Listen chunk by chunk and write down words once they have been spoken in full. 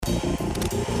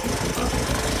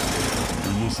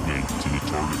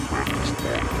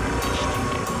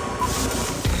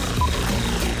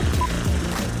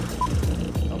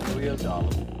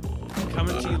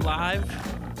Coming to you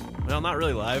live. Well, not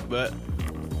really live, but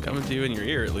coming to you in your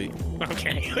ear at least.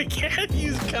 Okay, we can't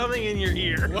use coming in your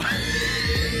ear.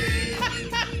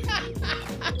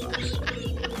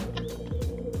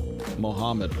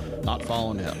 Mohammed, not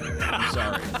following him.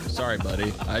 Sorry,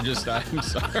 buddy. I'm sorry.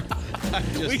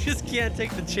 We just can't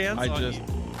take the chance on you.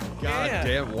 God Yeah.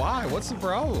 damn, why? What's the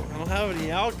problem? I don't have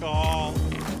any alcohol.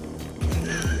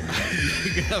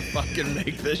 You gonna fucking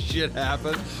make this shit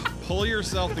happen? Pull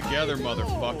yourself together,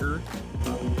 motherfucker.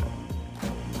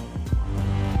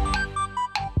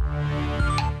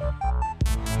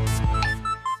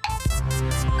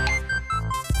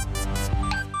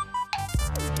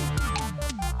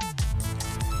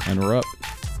 And we're up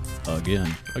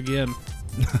again.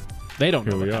 They don't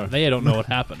know. Here we are. They don't know what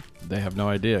happened. They have no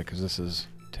idea because this is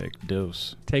Take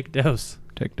Dose. Take dose,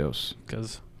 Take Dose.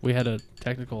 because we had a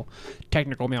technical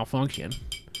malfunction.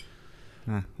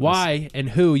 Why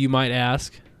and who, you might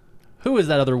ask? Who is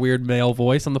that other weird male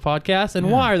voice on the podcast? And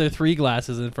why are there 3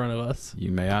 glasses in front of us?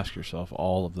 You may ask yourself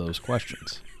all of those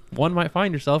questions, One might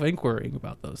find yourself inquiring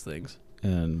about those things.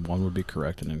 and one would be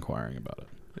correct in inquiring about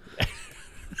it.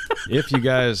 If you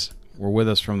guys were with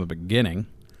us from the beginning,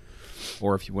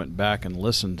 or if you went back and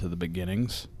listened to the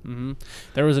beginnings,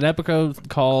 There was an episode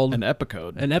called... an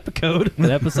epicode. An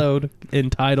episode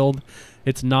entitled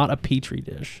 "It's Not a Petri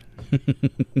Dish."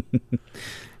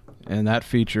 And that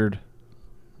featured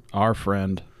our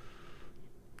friend,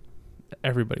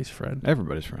 Everybody's friend,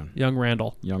 everybody's friend, young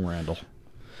Randall. young Randall.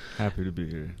 Happy to be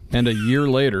here. And a year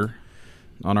later,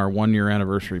 on our 1-year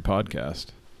anniversary podcast,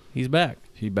 He's back.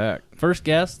 he back. First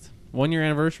guest, 1-year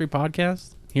anniversary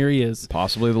podcast. Here he is.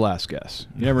 Possibly the last guest.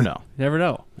 You never know. You never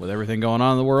know. With everything going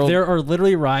on in the world. There are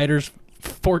literally rioters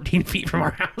 14 feet from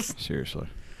our house. Seriously.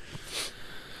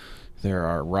 There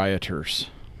are rioters.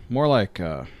 More like,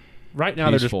 Right now,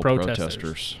 they're just Peaceful protesters.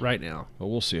 protesters. Right now. but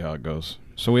we'll see how it goes.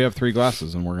 So we have 3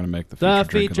 glasses, and we're going to make the The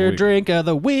feature drink of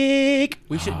the week. drink of the week.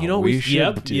 We should, you know, we we should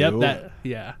Yep, do that.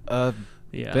 Yeah. A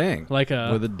Yeah. thing. Like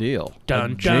a with a deal. dun a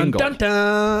dun jingle. dun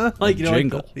dun. Like, you know,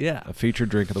 jingle. like yeah. A featured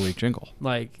drink of the week jingle.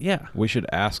 Like, yeah. We should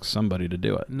ask somebody to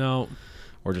do it. No.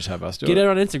 Or just have us do Get it. it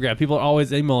on Instagram. People are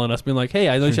always emailing us, being like, "Hey,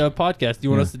 I know you have a podcast. Do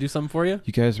you want us to do something for you?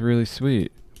 You guys are really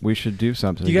sweet. We should do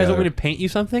something Do you guys want me together. to paint you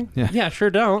something? Yeah. Sure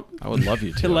don't. I would love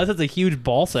you to. Unless it's a huge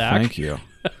ball sack. Thank you.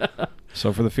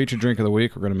 So for the featured drink of the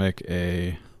week, we're going to make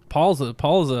a... Paul's a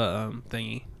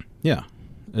thingy Yeah.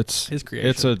 It's His creation.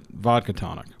 It's a vodka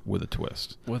tonic with a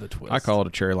twist. with a twist. I call it a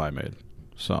cherry limeade.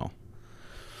 So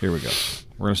here we go.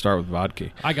 We're going to start with vodka.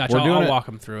 I got you. We're doing I'll it- walk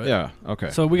him through it. Yeah, okay.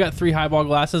 So we got 3 highball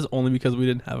glasses only because we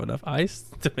didn't have enough ice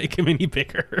to make him any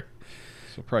bigger.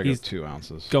 So probably he's go 2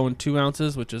 ounces. Going 2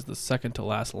 ounces, which is the second to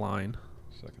last line.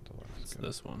 Second to last. It's Okay.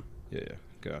 this one. Yeah,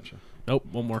 gotcha. Nope,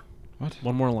 one more. What?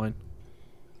 One more line.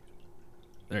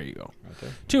 There you go. Right there.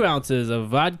 2 ounces of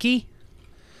vodka.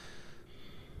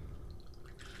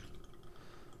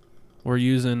 We're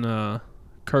using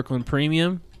Kirkland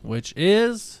Premium, which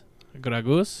is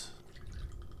Gragus.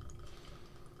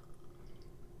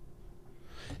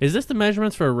 Is this the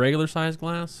measurements for a regular size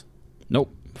glass?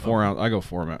 Nope. 4 ounce. I go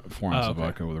 4 ounces Oh, of okay.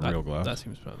 vodka with a real glass. That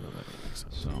seems better. That makes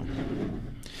sense. So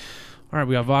All right,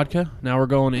 we got vodka. Now we're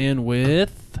going in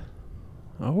with...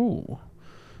 Oh.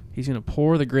 He's going to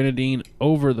pour the grenadine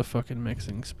over the fucking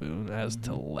mixing spoon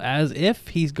as if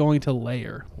he's going to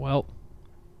layer. Well...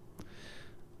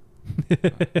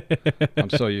 I'm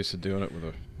so used to doing it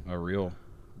with a real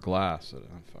glass that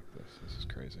fuck this. This is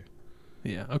crazy.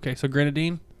 Yeah, okay, so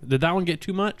grenadine. Did that one get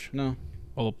too much? No.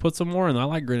 Well, we'll put some more in. I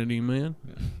like grenadine, man.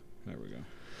 Yeah. There we go.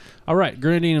 All right,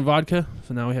 grenadine and vodka.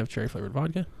 So now we have cherry-flavored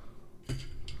vodka.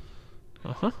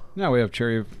 Uh-huh. Now we have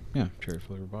cherry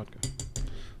flavored vodka.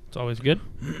 It's always good.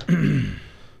 And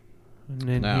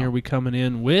then Now. here we coming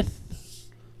in with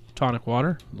tonic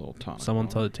water. A little tonic. Someone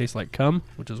water. said it tastes like cum,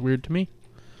 which is weird to me.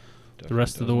 The Definitely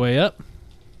rest of the doesn't. way up.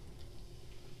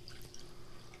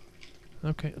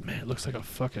 Okay, man, it looks like a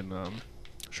fucking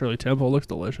Shirley Temple. It looks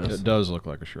delicious. It does look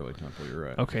like a Shirley Temple. You're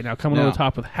right. Okay, now coming Now. on the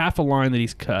top with half a lime that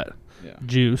he's cut, Yeah.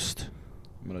 juiced.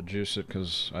 I'm gonna juice it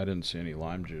because I didn't see any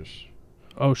lime juice.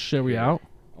 Oh shit, we out?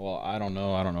 Well, I don't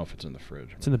know. I don't know if it's in the fridge.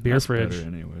 It's in the beer That's fridge. better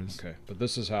anyways. Okay, but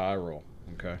this is how I roll.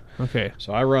 Okay. Okay.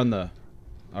 So I run the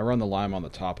lime on the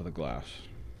top of the glass.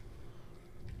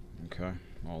 Okay,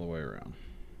 all the way around.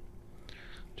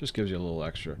 Just gives you a little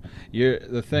extra.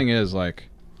 The thing is, like,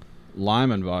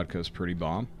 lime and vodka is pretty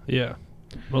bomb. Yeah.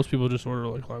 Most people just order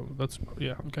like lime. That's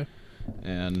yeah, okay.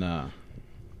 And now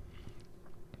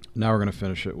we're gonna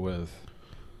finish it with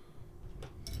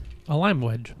A lime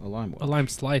wedge. A lime wedge. A lime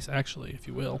slice, actually, if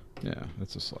you will. Yeah,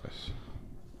 that's a slice.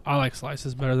 I like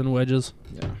slices better than wedges.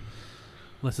 Yeah.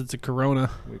 Unless it's a Corona.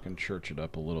 We can church it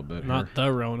up a little bit Not here.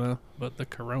 the Rona, but the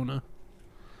Corona.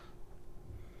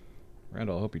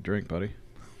 Randall, I hope you drink, buddy.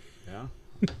 Yeah.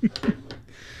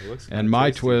 It looks And kinda my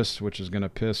tasty. twist, which is going to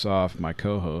piss off my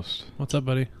co-host, What's up,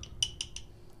 buddy?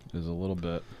 is a little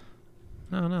bit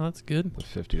No, that's good. the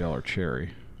 $50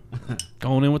 cherry.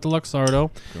 Going in with the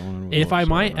Luxardo. Going in with If I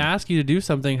might Luxardo. ask you to do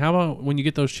something, how about when you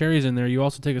get those cherries in there, you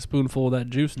also take a spoonful of that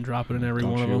juice and drop it in every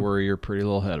Don't one of you them? worry your pretty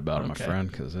little head about it, my Okay.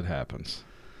 friend, because it happens.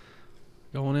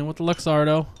 Going in with the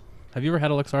Luxardo. Have you ever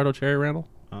had a Luxardo cherry, Randall?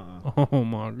 Uh-uh. Oh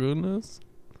my goodness.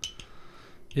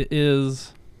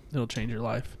 It'll change your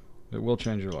life. It will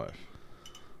change your life.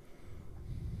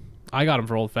 I got them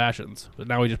for old fashions, but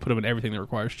now we just put them in everything that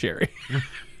requires cherry.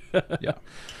 Yeah.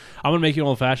 I'm going to make you an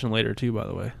old fashioned later, too, by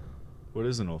the way. What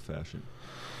is an old fashioned?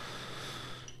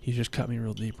 You just cut me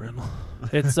real deep, Randall.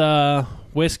 It's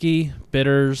whiskey,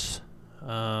 bitters,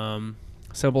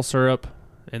 simple syrup,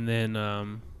 and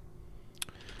then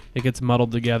it gets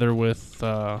muddled together with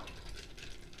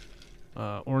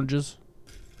oranges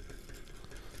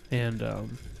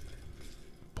and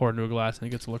poured into a glass, and it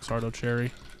gets a Luxardo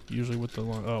cherry, usually with the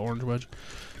orange wedge.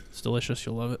 It's delicious.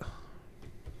 You'll love it.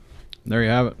 There you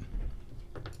have it.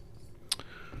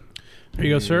 There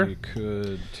you go, sir. We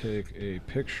could take a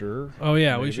picture. Oh,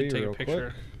 yeah, we maybe, should take a real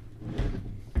picture.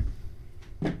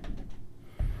 quick.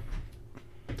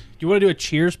 You want to do a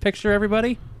cheers picture,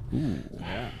 everybody? Ooh.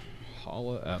 Yeah.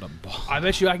 Holla at a ball. I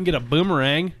bet you I can get a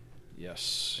boomerang,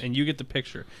 Yes. and you get the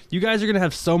picture. You guys are going to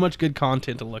have so much good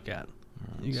content to look at.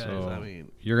 You guys, so I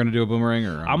mean... you're going to do a boomerang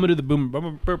or I'm going to do the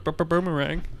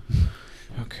boomerang.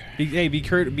 Okay.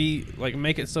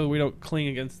 Make it so we don't cling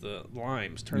against the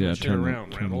limes. Turn the shit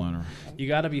around, turn the Randall. line around. You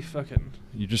got to be fucking...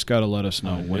 You just got to let us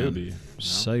know when. maybe.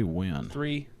 Say when.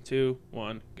 3, 2,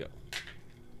 1, go.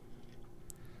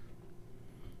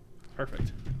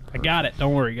 Perfect. I got it.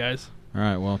 Don't worry, guys. All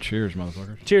right, well, cheers,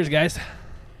 motherfuckers. Cheers, guys.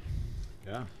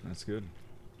 Yeah, that's good.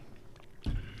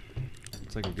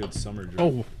 It's like a good summer drink.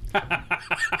 Oh.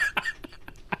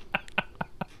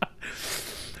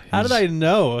 How did I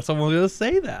know someone was going to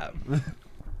say that?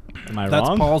 Am I That's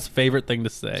wrong? Paul's favorite thing to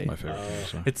say. My favorite.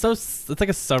 So. It's like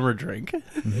a summer drink. It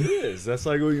is. That's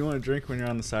like what you want to drink when you're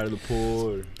on the side of the pool.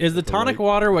 Or Is the at tonic lake.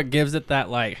 water what gives it that,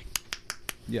 like...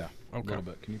 Yeah, a Okay. little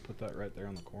bit. Can you put that right there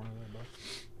on the corner there,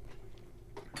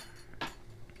 bud?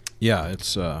 Yeah,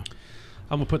 it's I'm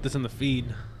going to put this in the feed.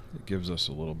 it gives us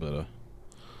a little bit of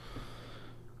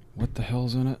what the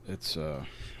hell's in it? It's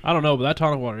I don't know, but that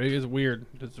tonic water, it is weird.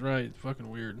 It's right. It's fucking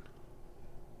weird.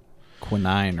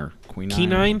 quinine or quinine.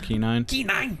 Quinine? Quinine.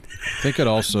 Quinine. I think it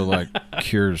also like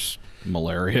cures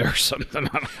malaria or something. I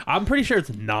don't- I'm pretty sure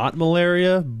it's not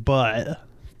malaria, but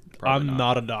Probably I'm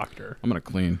not a doctor. I'm gonna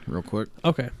clean real quick.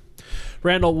 Okay.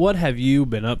 Randall, what have you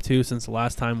been up to since the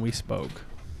last time we spoke?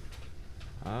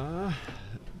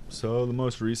 So the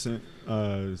most recent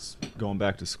is going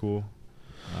back to school.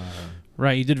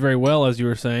 Right, you did very well, as you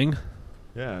were saying.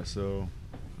 Yeah, so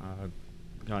I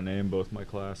got an A in both my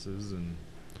classes and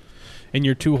In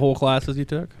your 2 whole classes you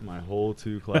took? my whole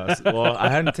 2 classes. Well, I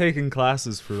hadn't taken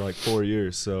classes for like 4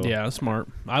 years, so Yeah, smart.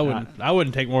 I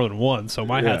wouldn't take more than 1, so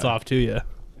my hat's Yeah. off to you.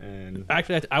 And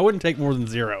Actually, I wouldn't take more than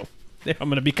 0. If I'm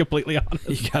going to be completely honest.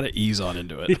 You gotta ease on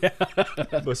into it.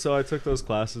 but so I took those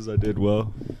classes. I did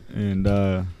well, and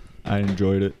I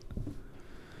enjoyed it.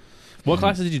 What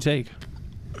classes did you take?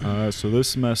 So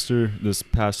this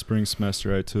past spring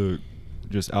semester, I took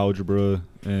just algebra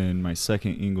and my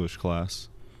second English class,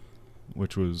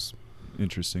 which was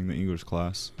interesting, the English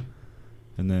class.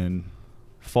 And then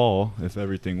fall, if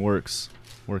everything works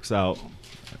out.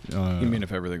 You mean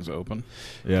if everything's open?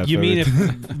 Yeah. You mean if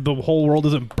everything- the whole world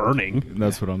isn't burning?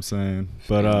 That's what I'm saying.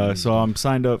 But so I'm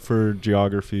signed up for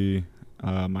geography,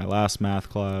 my last math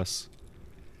class,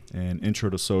 and intro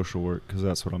to social work, because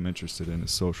that's what I'm interested in,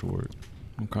 is social work.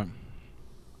 Okay.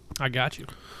 I got you.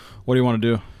 What do you want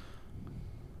to do?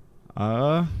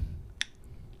 I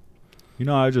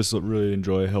just really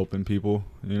enjoy helping people,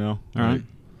 All right.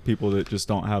 people that just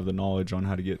don't have the knowledge on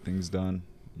how to get things done,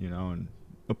 and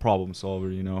a problem solver,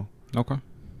 Okay.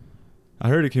 I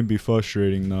heard it can be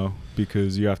frustrating, though,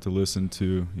 because you have to listen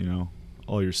to,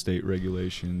 all your state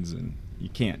regulations, and you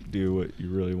can't do what you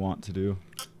really want to do.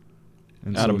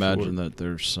 And I'd social imagine work- that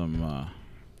there's some,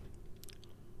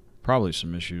 probably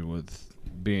some issue with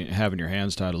having your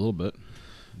hands tied a little bit,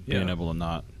 being Yeah. able to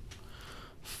not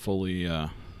fully.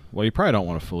 Well, you probably don't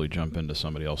want to fully jump into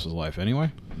somebody else's life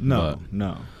anyway. No.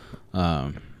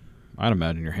 I'd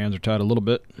imagine your hands are tied a little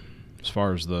bit as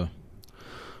far as the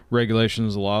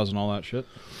regulations, the laws, and all that shit.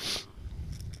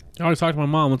 I always talk to my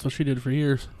mom. That's what she did for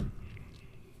years.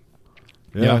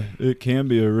 Yeah, it can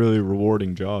be a really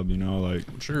rewarding job, you know, like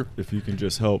Sure. if you can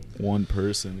just help one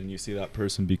person and you see that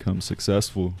person become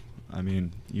successful, I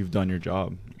mean, you've done your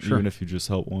job, Sure. even if you just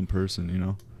help one person, you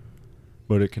know.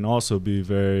 But it can also be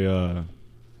very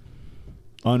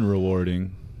unrewarding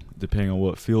depending on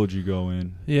what field you go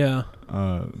in. Yeah.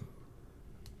 A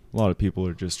lot of people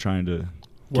are just trying to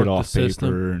Work get off the system.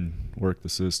 paper and work the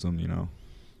system, you know.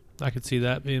 I could see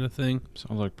that being a thing.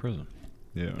 Sounds like prison.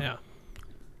 Yeah.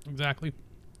 Exactly.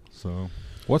 So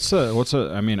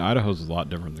I mean, Idaho's a lot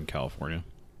different than California.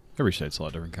 Every state's a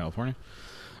lot different than California.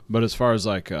 But as far as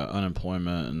like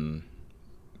unemployment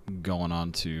and going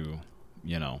on to,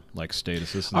 you know, like state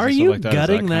assistance Are and stuff you like that, is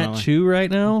gutting kinda that like, chew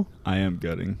right now? I am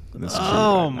gutting. This is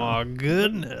Oh right now. my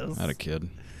goodness. I had a kid.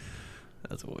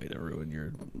 That's a way to ruin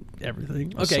your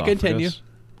everything. A Okay, continue. esophagus.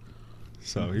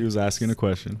 So he was asking a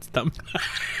question.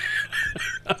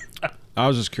 I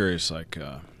was just curious, like,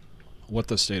 what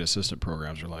the state assistant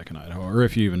programs are like in Idaho, or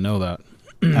if you even know that,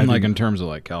 like in terms of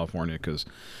like California, because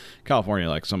California,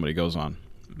 like somebody goes on,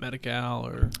 Medi-Cal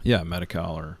or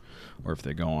Medi-Cal, or if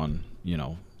they go on, you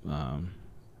know,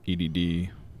 EDD,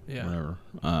 whatever,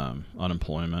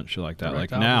 unemployment, shit like that.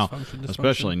 Direct Like now, dysfunction.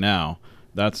 especially now,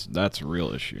 that's a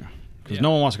real issue because Yeah.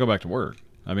 no one wants to go back to work.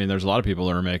 I mean, there's a lot of people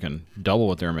that are making double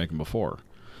what they were making before.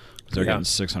 'Cause they're getting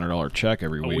 $600 check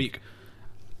every a week.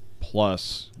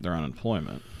 plus their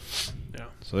unemployment. Yeah.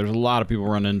 So there's a lot of people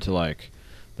run into like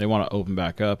they want to open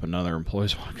back up, and other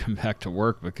employees want to come back to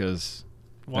work because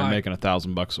Why? they're making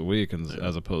 $1,000 a week, and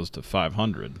as opposed to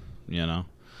 500. You know.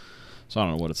 So I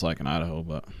don't know what it's like in Idaho,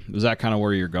 but is that kind of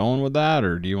where you're going with that,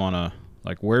 or do you want to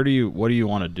like what do you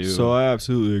want to do? So I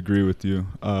absolutely agree with you,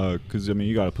 because I mean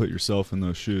you got to put yourself in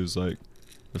those shoes. Like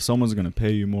if someone's going to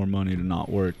pay you more money to not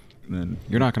work, then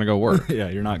You're not going to go work. yeah,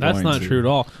 you're not. That's going not to. true at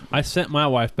all. I sent my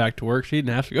wife back to work. She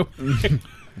didn't have to go.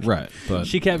 Right, but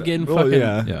She kept getting Well, fucking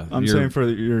Yeah, I'm you're- saying for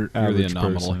your the average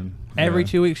anomaly. person. every Yeah.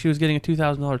 2 weeks. She was getting a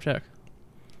 $2,000 check.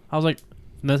 I was like,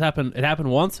 and this happened. It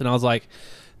happened once, and I was like,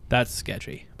 that's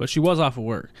sketchy. But she was off of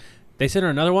work. They sent her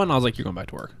another one. And I was like, you're going back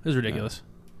to work. This is ridiculous.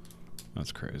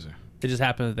 that's crazy. It just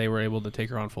happened that they were able to take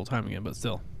her on full time again, but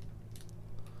still,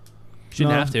 she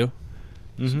didn't No. have to.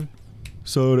 Mm-hmm.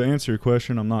 So to answer your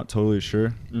question, I'm not totally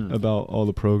sure about all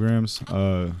the programs.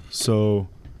 So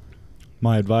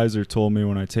my advisor told me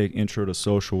when I take Intro to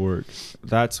Social Work,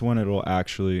 that's when it'll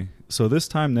actually. So this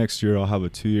time next year, I'll have a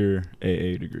 2-year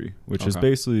AA degree, which is Okay.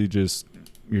 basically just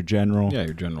your general. Yeah,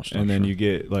 your general structure. And then you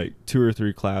get like 2 or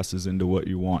 3 classes into what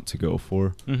you want to go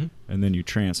for, Mm-hmm. and then you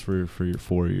transfer for your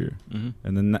 4-year. Mm-hmm.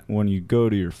 And then when you go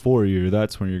to your 4-year,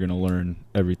 that's when you're going to learn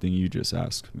everything you just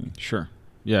asked me. Sure.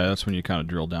 Yeah, that's when you kind of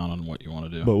drill down on what you want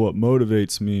to do. But what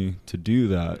motivates me to do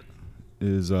that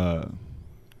is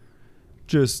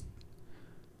just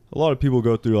a lot of people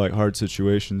go through like hard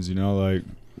situations, you know, like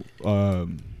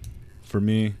for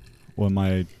me, when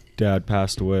my dad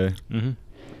passed away,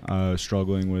 Mm-hmm.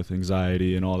 struggling with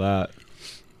anxiety and all that,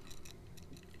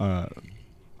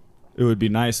 it would be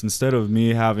nice instead of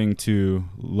me having to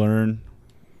learn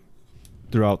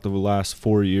throughout the last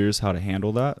 4 years how to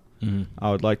handle that. Mm-hmm. I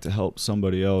would like to help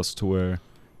somebody else to where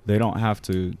they don't have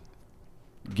to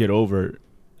get over it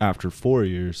after 4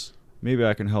 years. Maybe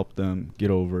I can help them get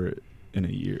over it in a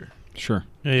year. Sure.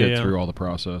 Yeah, Get yeah. through all the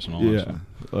process and all that Yeah,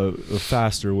 stuff. a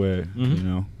faster way, Mhm. you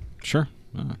know. Sure.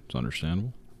 It's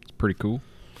understandable. It's pretty cool.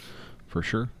 For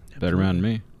sure. Better man than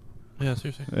me. Yeah,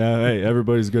 seriously. Yeah, hey,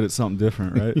 everybody's good at something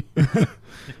different, right?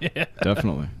 Yeah.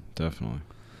 Definitely. Definitely.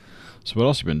 So what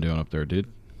else you been doing up there, dude?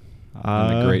 In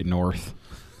the great north.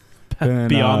 been,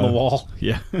 Beyond the wall.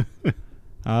 Yeah.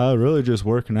 Really just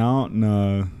working out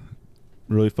and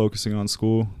really focusing on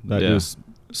school.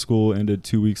 School ended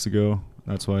 2 weeks ago.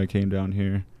 That's why I came down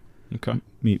here. Okay.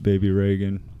 Meet baby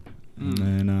Reagan. And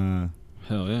then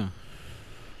Hell yeah.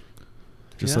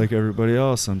 just Yeah. like everybody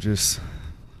else, I'm just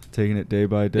taking it day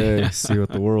by day, see what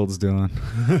the world's doing.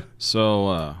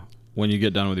 So when you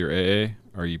get done with your AA,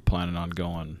 are you planning on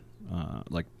going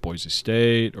like Boise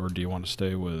State, or do you want to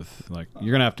stay with like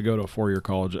you're gonna have to go to a 4-year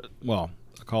college? Well,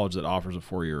 a college that offers a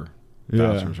 4-year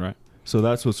bachelor's, right? So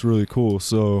that's what's really cool.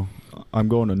 So I'm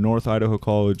going to North Idaho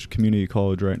College, community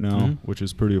college right now, Mhm. which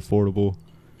is pretty affordable.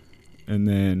 And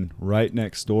then right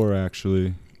next door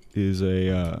actually is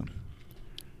a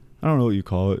I don't know what you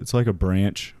call it. It's like a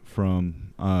branch from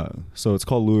so it's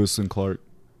called Lewis and Clark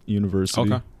University.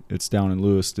 Okay. It's down in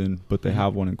Lewiston, but they Mhm.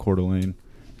 have one in Coeur d'Alene.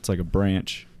 It's like a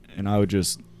branch, and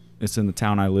it's in the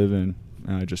town I live in,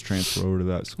 and I just transfer over to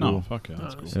that school. No, fuck yeah,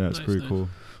 that's Oh, cool. Yeah, it's Nice, pretty nice. cool.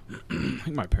 I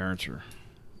think my parents are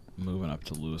moving up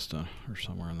to Lewiston or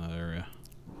somewhere in that area.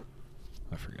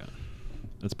 I forget.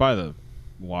 It's by the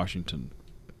Washington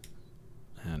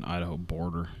and Idaho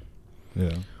border. Yeah.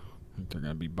 I think they're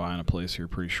going to be buying a place here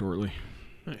pretty shortly.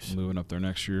 Nice. Moving up there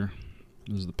next year.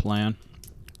 This is the plan.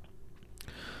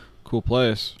 Cool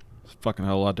place. It's fucking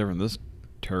hell a lot different than this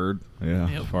turd. Yeah.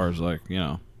 Yep. As far as like,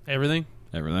 Everything?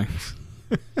 everything.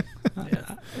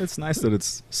 Yeah. It's nice that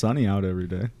it's sunny out every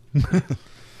day.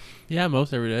 Yeah,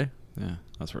 most every day. Yeah,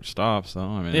 that's where it stops though.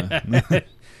 I mean, And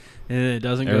it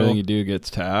doesn't everything go you do gets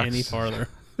taxed. any farther.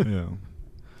 Yeah.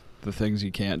 The things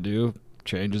you can't do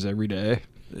changes every day.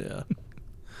 Yeah.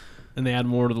 And they add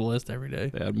more to the list every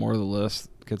day. They add more to the list.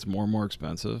 Gets more and more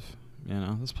expensive.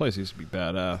 This place used to be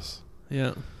badass.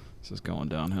 Yeah. This is going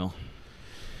downhill.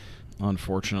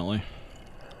 Unfortunately.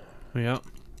 Yeah.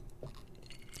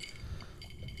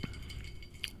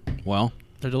 Well,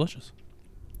 They're delicious.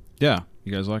 yeah.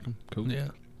 You guys like them? Cool. Yeah.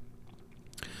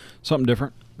 Something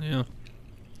different. Yeah.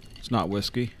 It's not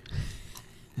whiskey.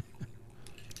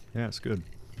 Yeah, it's good.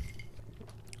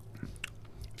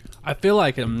 I feel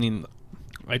like,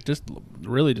 I just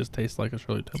really just tastes like a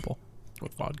Shirley Temple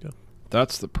with vodka.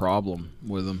 That's the problem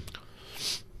with them.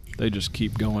 They just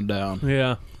keep going down.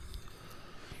 Yeah.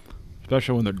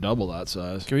 Especially when they're double that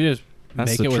size. Can we just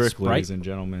That's make the it with trick, Sprite? ladies and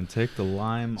gentlemen. Take the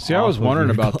lime. See, I was off of wondering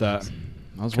your about glass. that.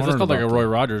 I was Because it's wondering called like a about Roy that.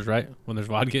 Rogers, right? When there's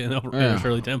vodka in a Yeah.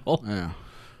 Shirley Temple. Yeah.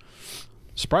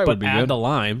 Sprite would But be add good. the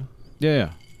lime.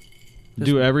 Yeah. Just-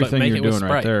 Do but everything make you're it with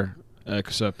doing right Sprite. there,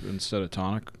 except instead of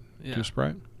tonic, Yeah. do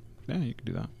Sprite. Yeah, you can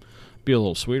do that. Be a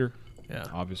little sweeter, Yeah.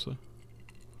 obviously.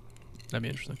 That'd be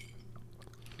interesting.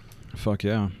 Fuck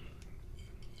yeah.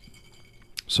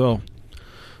 So,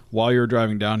 while you were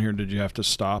driving down here, did you have to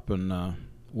stop and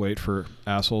wait for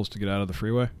assholes to get out of the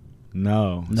freeway?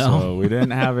 No. No. So we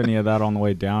didn't have any of that on the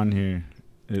way down here.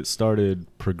 It started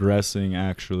progressing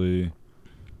actually,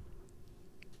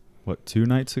 2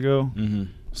 nights ago? Mm-hmm.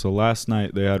 So last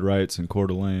night they had riots in Coeur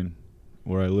d'Alene,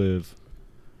 where I live.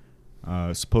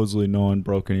 Supposedly no one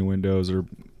broke any windows or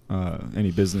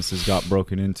any businesses got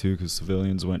broken into because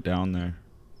civilians went down there.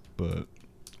 But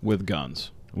With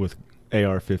guns. with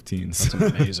AR-15s.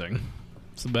 That's amazing.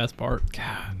 It's the best part.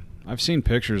 God. I've seen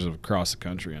pictures of across the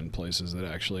country in places that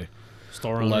actually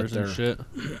Store Let owners and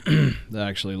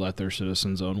their- shit. let their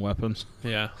citizens own weapons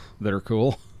Yeah. that are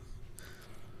cool.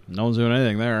 No one's doing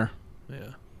anything there.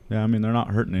 Yeah. Yeah, I mean they're not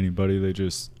hurting anybody. They're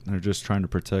just trying to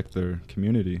protect their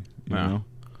community. You Yeah. know.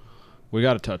 We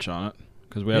got to touch on it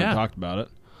because we haven't Yeah. talked about it.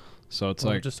 So it's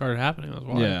Well, like, it just started happening. That's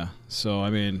why. yeah. So I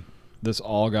mean, this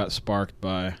all got sparked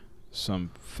by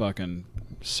some fucking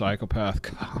psychopath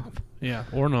cop Yeah.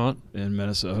 Or not. in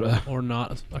Minnesota, Or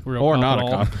not a real or cop not at a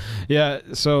all. cop. Yeah.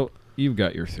 So you've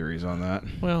got your theories on that.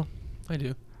 Well, I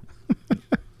do.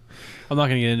 I'm not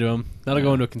going to get into them. That'll go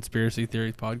Yeah. into a conspiracy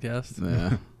theory podcast.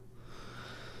 Yeah.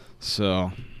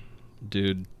 So,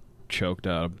 dude choked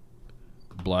out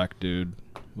a black dude.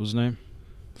 What was his name?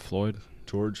 Floyd?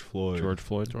 George Floyd. George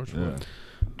Floyd? George Yeah. Floyd.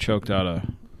 Choked out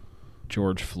a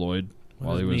George Floyd With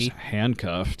while his he was knee.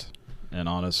 handcuffed and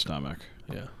on his stomach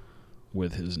Yeah.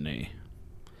 with his knee.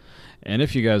 And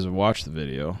if you guys have watched the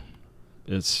video,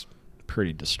 it's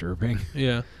pretty disturbing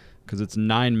Yeah. because it's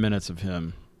 9 minutes of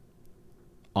him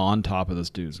on top of this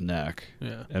dude's neck.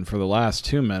 Yeah. And for the last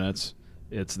 2 minutes,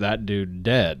 it's that dude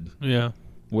dead Yeah.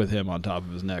 with him on top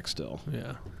of his neck still.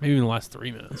 Yeah. Maybe in the last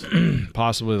 3 minutes.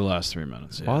 Possibly the last 3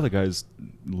 minutes. Yeah. While the guy's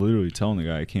literally telling the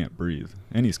guy I can't breathe,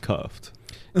 and he's cuffed.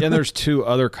 And there's 2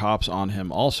 other cops on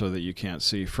him also that you can't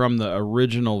see from the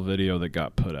original video that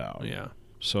got put out. Yeah.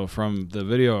 So from the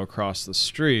video across the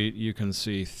street, you can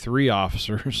see 3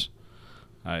 officers.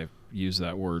 I use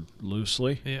that word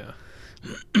loosely. Yeah.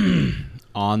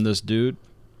 On this dude.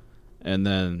 And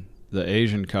then the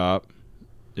Asian cop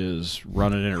is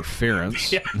running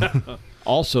interference.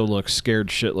 Also looks scared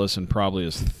shitless and probably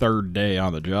his 3rd day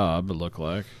on the job, it looked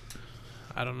like.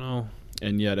 I don't know.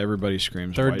 And yet everybody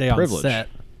screams Third white day privilege. on set.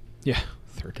 Yeah,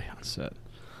 3rd day on set.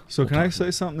 So We'll can I talk say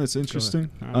about- something that's interesting?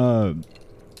 ahead.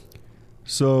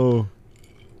 So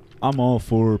I'm all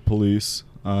for police.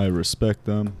 I respect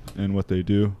them and what they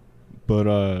do.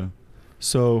 But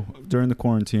so during the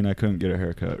quarantine, I couldn't get a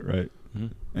haircut, right?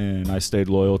 Mhm. And I stayed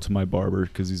loyal to my barber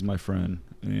because he's my friend.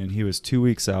 And he was 2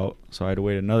 weeks out, so I had to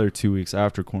wait another 2 weeks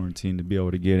after quarantine to be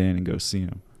able to get in and go see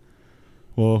him.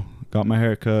 Well, got my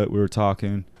hair cut. We were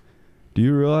talking. Do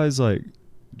you realize, like,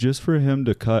 just for him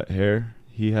to cut hair,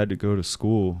 he had to go to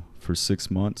school for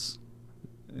 6 months?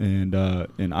 And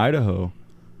in Idaho,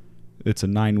 it's a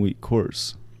 9-week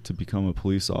course to become a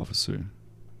police officer.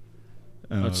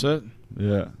 That's it?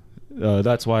 Yeah.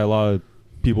 That's why a lot of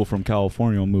people from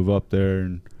California will move up there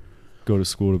and go to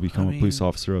school to become a police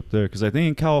officer up there. Because I think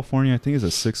in California, I think it's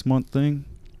a 6-month thing.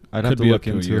 I'd have to look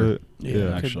into it.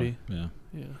 Yeah, actually. Could be. Yeah.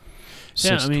 Yeah.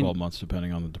 6 to 12 months,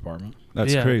 depending on the department.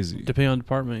 That's crazy. Depending on the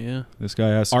department, yeah. This guy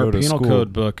has to Our go to penal school.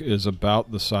 code book is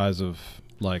about the size of,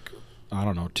 like, I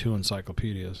don't know, 2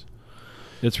 encyclopedias.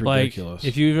 It's ridiculous. Like,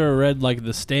 if you've ever read, like,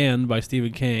 The Stand by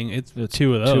Stephen King, it's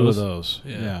 2 of those. 2 of those.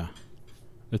 Yeah. Yeah.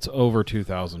 It's over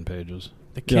 2,000 pages.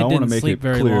 The kid I want to didn't make sleep it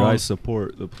very clear. long. I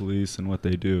support the police and what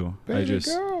they do.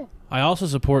 I also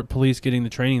support police getting the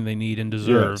training they need and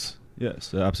deserve.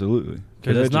 Yes, absolutely.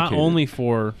 Because Get it's not educated. only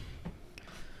for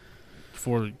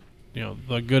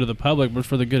the good of the public, but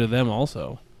for the good of them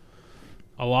also.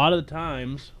 A lot of the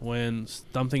times when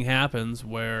something happens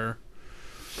where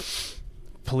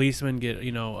policemen get,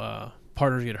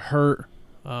 partners get hurt,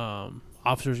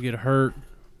 officers get hurt,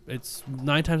 it's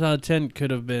 9 times out of 10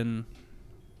 could have been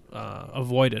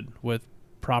avoided with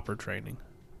proper training.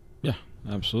 Yeah,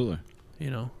 absolutely.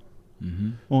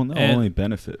 Mm-hmm. Well, they'll only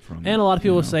benefit from it. And a lot of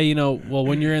people say, well,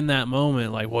 when you're in that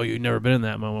moment, like, well, you've never been in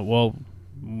that moment. Well,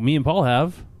 me and Paul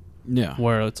have. Yeah.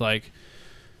 Where it's like,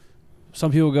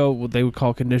 some people go, what they would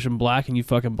call condition black, and you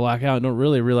fucking black out and don't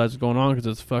really realize what's going on because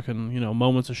it's fucking,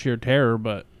 moments of sheer terror.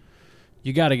 But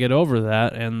you got to get over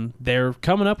that, and they're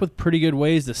coming up with pretty good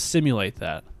ways to simulate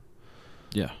that.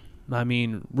 Yeah. I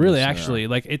mean, really, Yes, actually,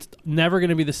 like, it's never going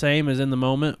to be the same as in the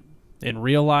moment in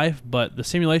real life, but the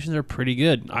simulations are pretty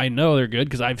good. I know they're good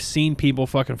because I've seen people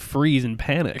fucking freeze and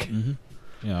panic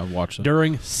Yeah, I've watched them.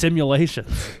 during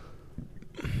simulations.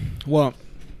 Well,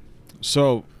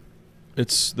 so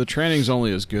it's the training's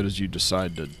only as good as you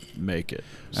decide to make it.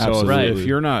 So Absolutely. if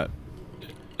you're not,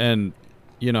 and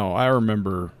I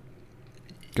remember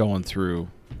going through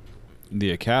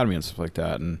the academy and stuff like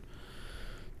that, and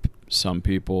some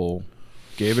people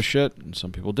gave a shit and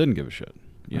some people didn't give a shit.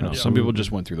 Some people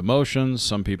just went through the motions.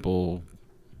 Some people,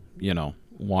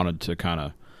 wanted to kind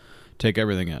of take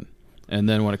everything in. And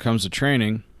then when it comes to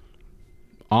training,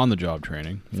 on the job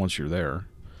training, once you're there,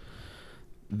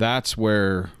 that's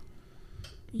where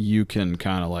you can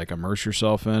kind of like immerse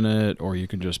yourself in it, or you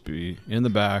can just be in the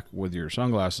back with your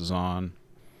sunglasses on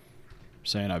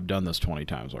saying, I've done this 20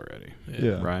 times already.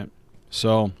 Yeah. Right?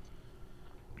 So,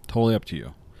 totally up to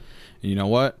you. And you know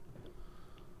what?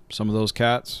 Some of those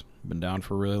cats been down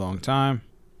for a really long time.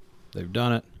 They've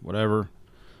done it, whatever.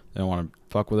 They don't want to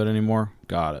fuck with it anymore.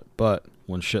 Got it. But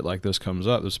when shit like this comes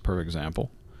up, this is a perfect example.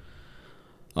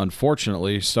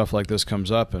 Unfortunately, stuff like this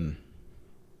comes up and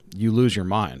you lose your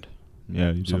mind.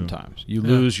 Yeah, you do. Sometimes. You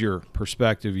lose your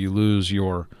perspective. You lose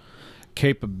your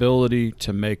capability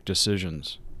to make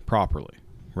decisions properly,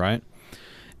 right?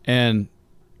 And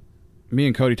me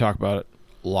and Cody talk about it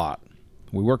a lot.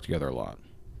 We work together a lot.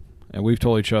 And we've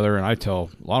told each other, and I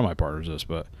tell a lot of my partners this,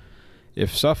 but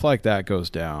if stuff like that goes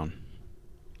down,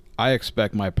 I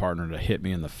expect my partner to hit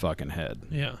me in the fucking head.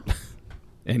 Yeah.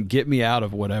 And get me out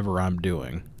of whatever I'm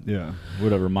doing. Yeah,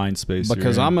 whatever mind space.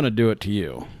 Because you're in. I'm going to do it to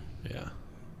you. Yeah.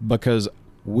 Because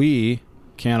we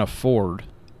can't afford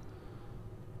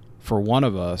for one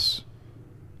of us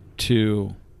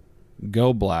to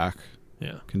go black,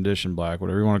 condition black,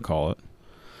 whatever you want to call it.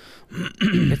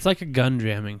 It's like a gun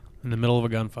jamming in the middle of a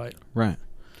gunfight. Right.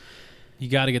 You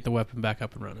got to get the weapon back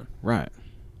up and running. Right.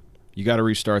 You got to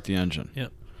restart the engine.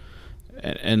 Yep.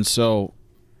 And so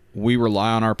we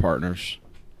rely on our partners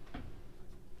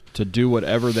to do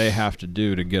whatever they have to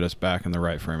do to get us back in the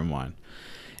right frame of mind.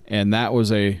 And that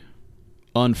was a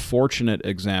unfortunate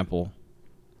example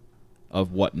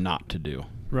of what not to do.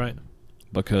 Right.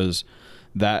 Because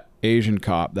that Asian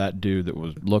cop, that dude that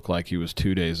looked like he was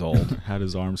 2 days old. Had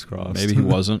his arms crossed. Maybe he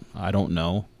wasn't. I don't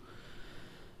know.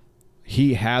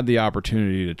 He had the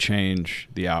opportunity to change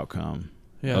the outcome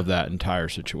of that entire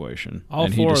situation. All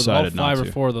and four, he decided all five not or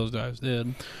to. four of those guys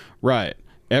did. Right.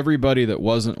 Everybody that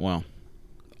wasn't,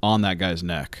 on that guy's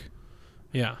neck.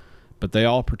 Yeah. But they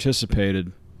all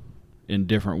participated in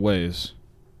different ways.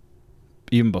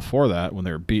 Even before that, when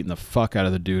they were beating the fuck out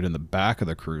of the dude in the back of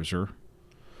the cruiser,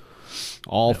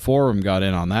 all four of them got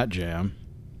in on that jam,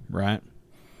 right?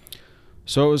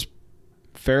 So it was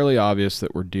fairly obvious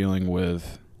that we're dealing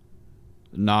with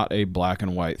not a black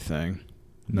and white thing,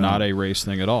 not a race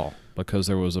thing at all, because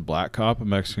there was a black cop, a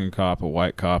Mexican cop, a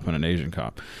white cop, and an Asian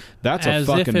cop. That's As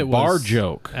a if fucking it bar was-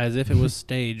 joke. As if it was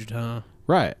staged, huh?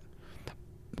 Right.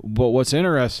 But what's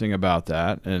interesting about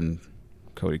that, and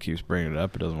Cody keeps bringing it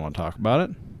up, but doesn't want to talk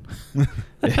about it,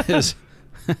 is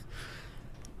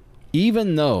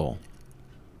even though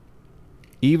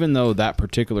that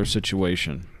particular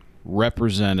situation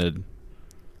represented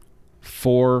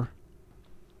 4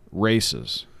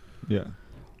 races, Yeah.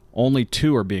 only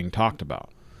 2 are being talked about.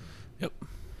 Yep.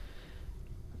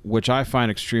 which I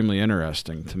find extremely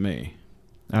interesting to me.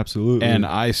 Absolutely. And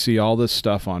I see all this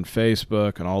stuff on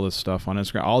Facebook and all this stuff on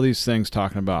Instagram, all these things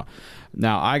talking about.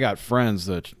 Now, I got friends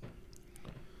that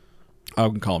I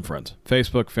can call them friends,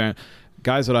 Facebook fan,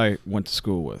 guys that I went to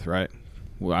school with, right?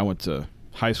 Well, I went to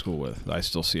high school with, that I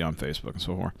still see on Facebook and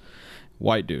so forth.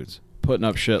 White dudes putting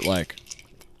up shit like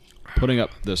putting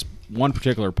up this one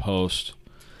particular post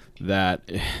that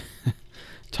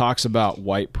talks about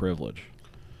white privilege.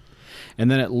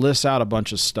 And then it lists out a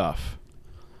bunch of stuff.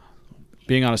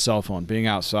 Being on a cell phone, being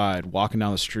outside, walking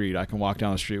down the street. I can walk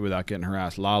down the street without getting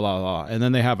harassed, la, la, la. And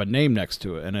then they have a name next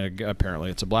to it. And apparently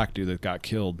it's a black dude that got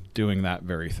killed doing that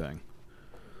very thing.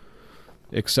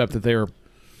 Except that they were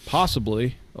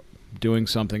possibly doing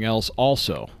something else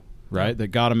also, right? That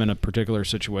got them in a particular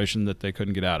situation that they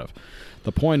couldn't get out of.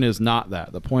 The point is not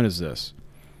that. The point is this.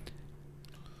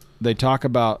 They talk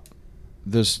about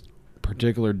this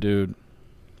particular dude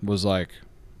was like,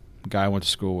 guy I went to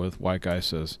school with, white guy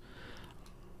says,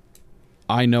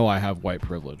 I know I have white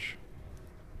privilege.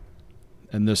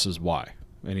 And this is why.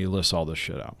 And he lists all this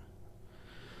shit out.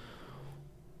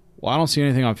 Well, I don't see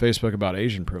anything on Facebook about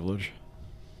Asian privilege.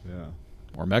 Yeah.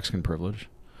 Or Mexican privilege.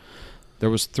 There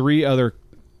was 3 other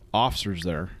officers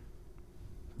there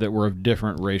that were of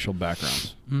different racial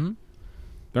backgrounds. Mm-hmm.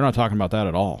 They're not talking about that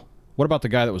at all. What about the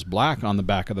guy that was black on the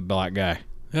back of the black guy?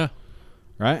 Yeah.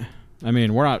 Right? I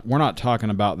mean, we're not talking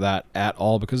about that at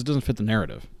all because it doesn't fit the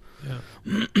narrative. Yeah.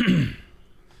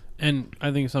 And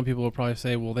I think some people will probably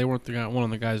say, well, they weren't the one on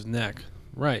the guy's neck.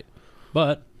 Right.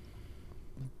 But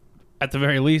at the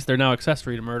very least, they're now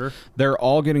accessory to murder. They're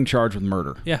all getting charged with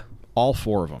murder. Yeah. All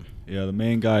 4 of them. Yeah, the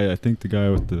main guy, I think the guy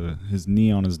with his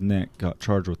knee on his neck got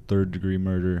charged with 3rd-degree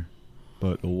murder,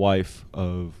 but the wife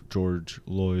of George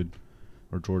Floyd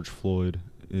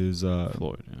is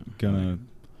gonna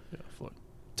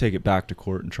take it back to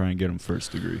court and try and get him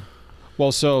 1st degree.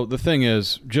 Well, so the thing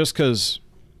is, just because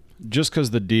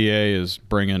the DA is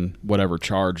bringing whatever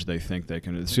charge they think they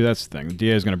can, see, that's the thing. The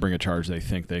DA is going to bring a charge they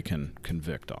think they can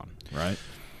convict on, right?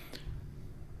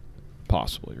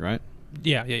 Possibly, right?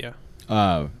 Yeah.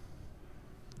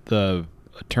 The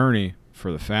attorney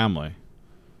for the family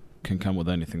can come with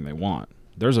anything they want.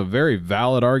 There's a very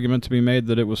valid argument to be made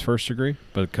that it was 1st degree,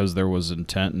 because there was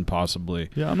intent and possibly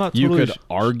Yeah, I'm not you totally could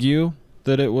argue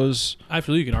that it was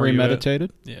Actually, you can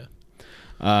premeditated. argue it.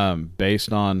 Yeah.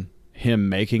 Based on him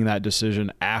making that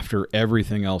decision after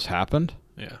everything else happened,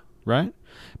 Yeah. right?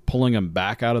 Pulling him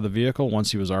back out of the vehicle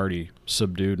once he was already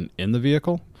subdued and in the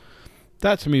vehicle.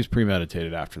 That to me is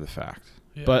premeditated after the fact.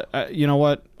 Yeah. But you know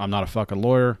what? I'm not a fucking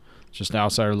lawyer. It's just an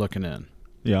outsider looking in.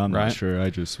 Yeah, I'm Right? not sure. I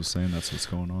just was saying that's what's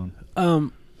going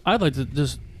on. I'd like to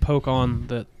just poke on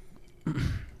that.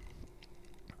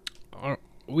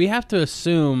 We have to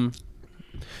assume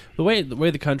the way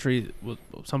the country,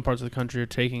 some parts of the country are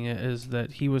taking it, is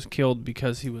that he was killed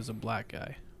because he was a black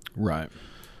guy. Right.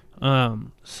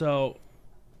 So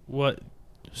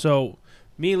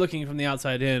me looking from the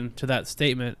outside in to that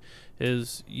statement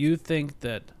is, you think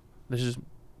that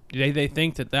they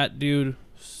think that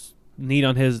dude's knee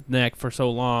on his neck for so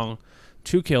long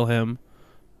to kill him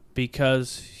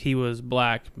because he was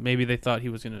black. Maybe they thought he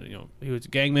was he was a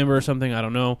gang member or something. I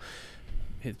don't know.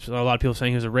 It's a lot of people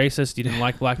saying he was a racist. He didn't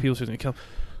like black people, so he was going to kill him.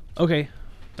 Okay,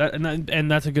 and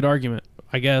that's a good argument,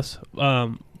 I guess.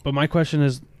 But my question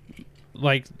is,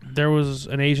 like, there was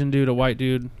an Asian dude, a white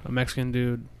dude, a Mexican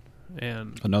dude,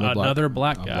 and another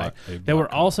black guy. They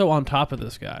were also on top of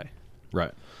this guy.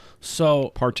 Right. So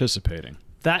Participating.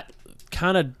 that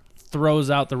kind of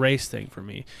throws out the race thing for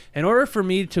me. In order for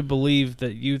me to believe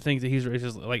that you think that he's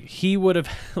racist, like, he would have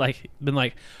been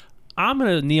like, I'm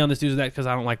gonna knee on this dude's neck because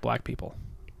I don't like black people.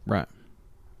 Right.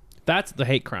 That's the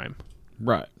hate crime.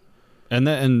 Right. And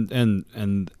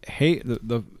and hate.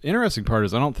 The interesting part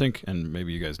is, I don't think, and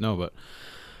maybe you guys know, but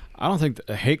I don't think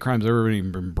that hate crime's ever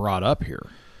even been brought up here.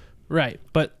 Right,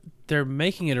 but they're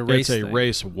making it a race. It's a thing.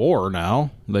 race war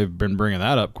now. They've been bringing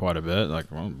that up quite a bit.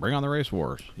 Like, well, bring on the race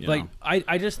wars. You know?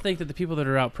 I just think that the people that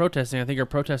are out protesting, I think, are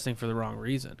protesting for the wrong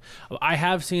reason. I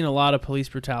have seen a lot of police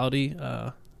brutality,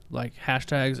 like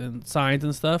hashtags and signs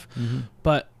and stuff,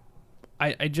 but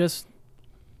I just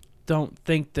don't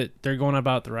think that they're going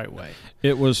about it the right way.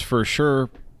 It was for sure.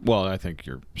 Well, I think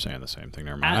you're saying the same thing.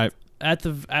 Never mind.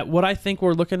 At what I think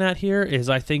we're looking at here is,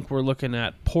 I think we're looking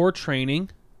at poor training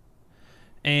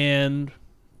and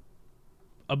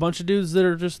a bunch of dudes that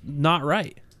are just not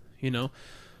right.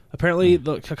 Apparently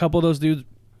a couple of those dudes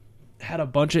had a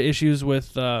bunch of issues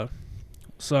with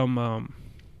some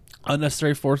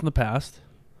unnecessary force in the past,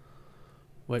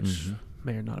 which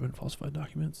may or not have been falsified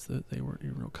documents. That they weren't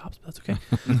even real cops, but that's okay.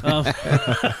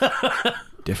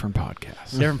 Different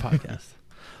podcast. Different podcast.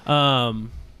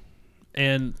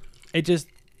 And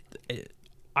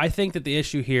I think that the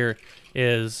issue here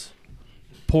is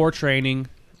poor training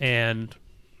and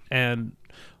I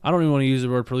don't even want to use the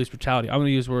word police brutality. I'm going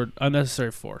to use the word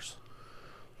unnecessary force.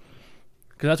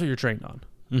 Because that's what you're trained on.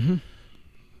 Mm-hmm.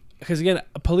 Because again,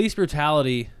 police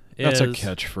brutality is... That's a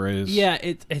catchphrase. Yeah,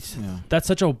 that's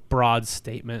such a broad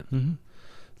statement. Mm-hmm.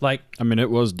 Like, I mean,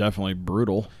 it was definitely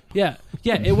brutal. Yeah,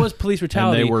 it was police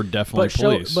brutality. And they were definitely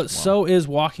police. So is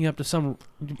walking up to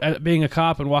being a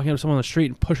cop and walking up to someone on the street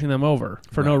and pushing them over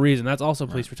for no reason. That's also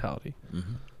police brutality.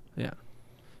 Mm-hmm. Yeah.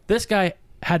 This guy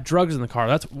had drugs in the car.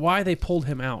 That's why they pulled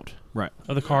him out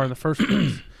of the car in the first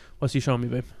place. What's he showing me,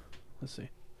 babe? Let's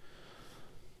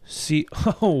see.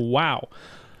 Oh, wow.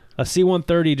 A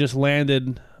C-130 just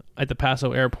landed at the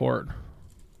Paso airport.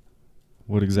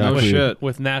 What exactly? No shit.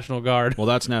 With National Guard. Well,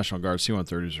 that's National Guard.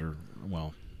 C-130s are,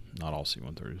 well, not all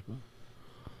C-130s,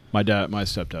 but my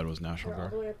stepdad was National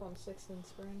Guard. All the way up on 6th and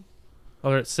Spring. Oh,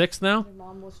 they're at 6 now? My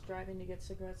mom was driving to get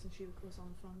cigarettes and she was on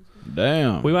the phone with me.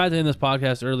 Damn. We might have to end this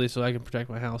podcast early so I can protect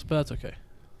my house, but that's okay.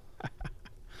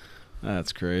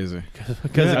 That's crazy.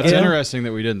 Because That's interesting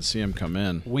that we didn't see him come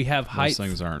in. We have height. Those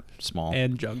things aren't small.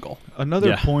 And jungle.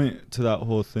 Another point to that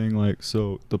whole thing, like,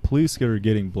 so the police are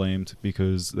getting blamed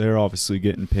because they're obviously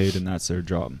getting paid and that's their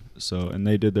job. So, and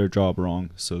they did their job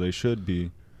wrong. So they should be,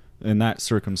 in that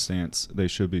circumstance, they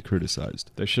should be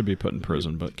criticized. They should be put in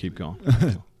prison, but keep going.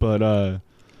 But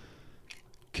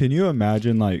can you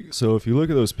imagine, like, so if you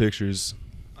look at those pictures,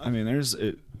 I mean, there's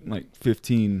like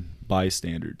 15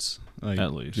 bystanders. Like,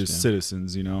 at least just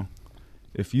citizens, you know.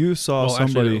 If you saw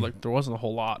somebody, actually, there wasn't a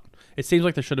whole lot. It seems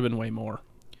like there should have been way more.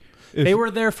 They were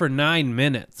there for 9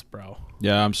 minutes, bro.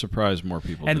 Yeah, I'm surprised more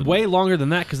people. And didn't. way longer than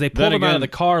that because they pulled him out of the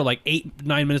car like 8-9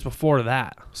 minutes before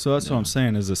that. So that's what I'm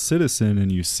saying. As a citizen,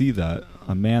 and you see that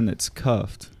a man that's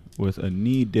cuffed with a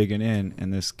knee digging in,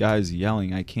 and this guy's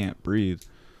yelling, "I can't breathe."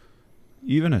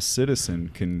 Even a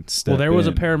citizen can step in. Well, there was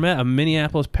a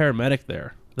Minneapolis paramedic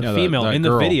there. The female that in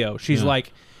girl. the video, she's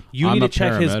like, "You I'm need a to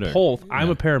check his paramedic." pulse. I'm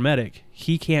Yeah. a paramedic.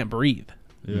 He can't breathe."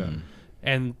 Yeah.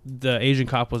 And the Asian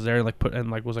cop was there,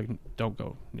 and was like, "Don't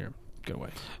go near him. Get away."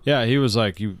 Yeah, he was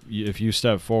like, if you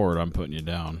step forward, I'm putting you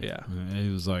down. Yeah. And he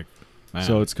was like, man.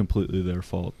 So it's completely their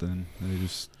fault then. They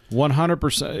just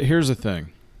 100%. Here's the thing.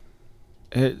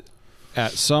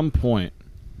 At some point,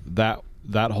 that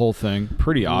whole thing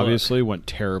pretty obviously went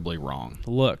terribly wrong.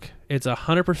 Look, it's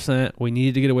 100%. We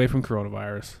needed to get away from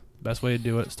coronavirus. Best way to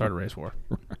do it: start a race war.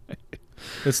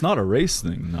 It's not a race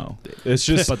thing, no. It's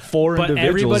just But four individuals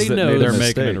everybody that knows made a they're making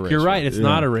mistake. it a race. You're right. It's Yeah.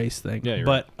 not a race thing. Yeah, you're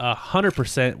but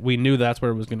 100%, we knew that's where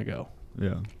it was going to go.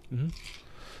 Yeah.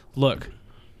 Look,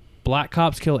 black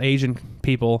cops kill Asian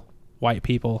people, white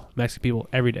people, Mexican people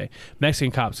every day.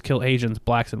 Mexican cops kill Asians,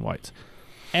 blacks, and whites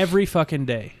every fucking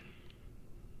day.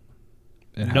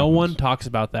 It No happens. one talks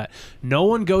about that. No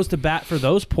one goes to bat for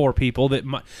those poor people that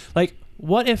like.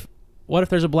 What if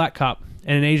there's a black cop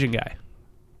and an Asian guy?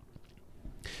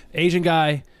 Asian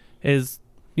guy is,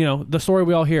 the story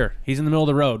we all hear. He's in the middle of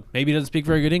the road. Maybe he doesn't speak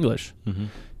very good English. Mm-hmm.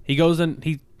 He goes in.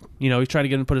 He's trying to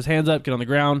get him to put his hands up, get on the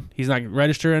ground. He's not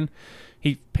registering.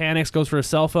 He panics, goes for his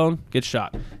cell phone, gets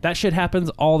shot. That shit happens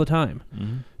all the time.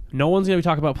 Mm-hmm. No one's gonna be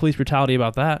talking about police brutality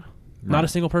about that. Not Right. a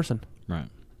single person. Right.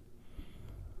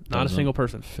 Not a Doesn't single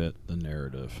person. fit the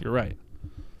narrative. You're right.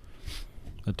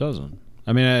 It doesn't.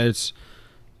 I mean, it's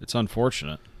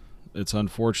unfortunate. It's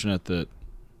unfortunate that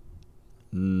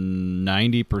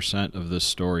 90% of this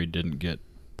story didn't get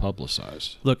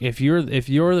publicized. Look, if you're the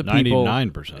people,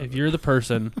 99%. if you're the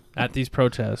person at these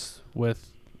protests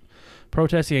with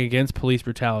protesting against police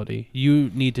brutality,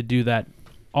 you need to do that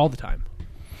all the time,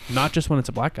 not just when it's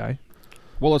a black guy.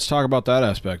 Well, let's talk about that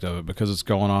aspect of it because it's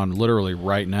going on literally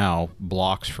right now,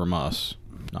 blocks from us.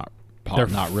 They're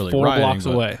not really 4 rioting, blocks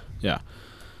but- away. Yeah,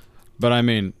 but I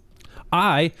mean,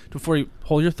 Before you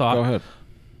hold your thought, go ahead.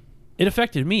 it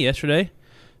affected me yesterday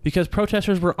because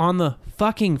protesters were on the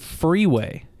fucking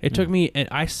freeway. It took me, and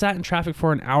I sat in traffic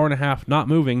for an hour and a half not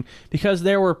moving because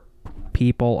there were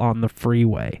people on the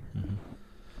freeway. Mm-hmm.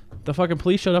 The fucking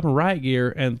police showed up in riot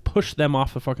gear and pushed them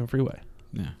off the fucking freeway.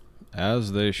 Yeah,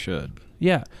 as they should.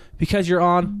 Yeah, because you're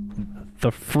on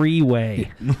the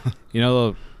freeway. You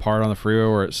know the part on the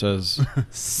freeway where it says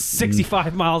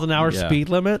 65 miles an hour Yeah. speed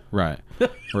limit. right,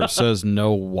 where it says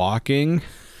no walking,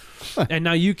 And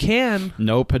now you can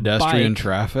no pedestrian bike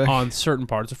traffic. on certain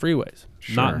parts of freeways.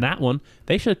 Sure. Not in that one.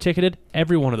 They should have ticketed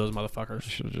every one of those motherfuckers.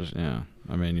 Should just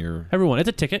I mean, you're Everyone. It's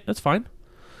a ticket. That's fine.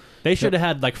 They should have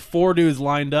had like 4 dudes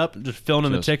lined up, just filling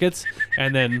in the Just- tickets,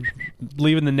 and then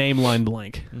leaving the name line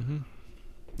blank, and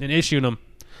issuing them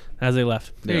as they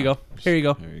left. Here you Yeah. go. Here you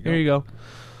go. There you Here you go.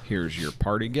 Here's your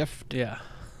party gift. Yeah.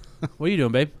 What are you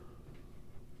doing, babe?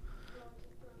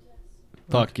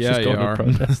 Fuck She's yeah, you going to are.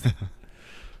 protest.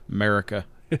 America.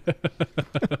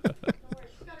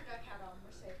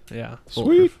 Yeah.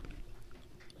 Sweet.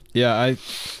 Yeah,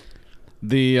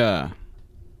 well,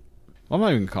 I'm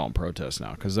not even calling protests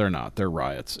now because they're not. They're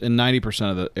riots. In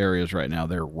 90% of the areas right now,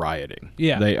 they're rioting.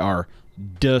 Yeah. They are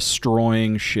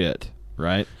destroying shit,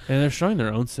 right? And they're showing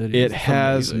their own city. It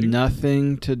has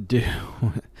nothing to do.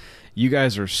 You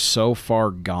guys are so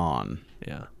far gone,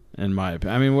 Yeah. in my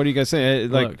opinion. I mean, what do you guys say?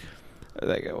 Look.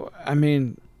 I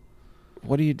mean,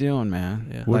 what are you doing,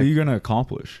 man? Yeah. What are you gonna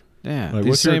accomplish? Yeah, Like, these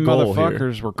what's your same goal here?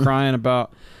 motherfuckers were crying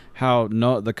about how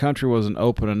the country wasn't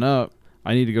opening up.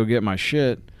 I need to go get my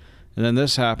shit, and then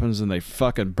this happens, and they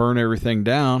fucking burn everything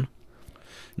down. Yeah,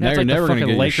 it's you're like the never gonna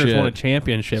fucking get Lakers your shit. won a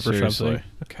championship or Seriously.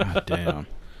 something. God damn.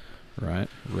 Right?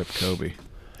 Rip Kobe.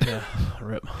 Yeah.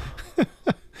 Rip.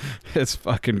 It's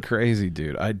fucking crazy,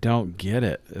 dude. I don't get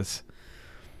it. It's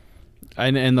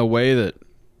and the way that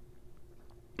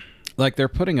like they're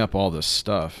putting up all this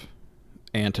stuff.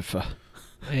 Antifa.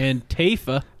 And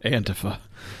Antifa.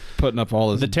 Putting up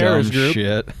all this The terrorist dumb group.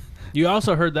 shit. You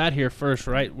also heard that here first,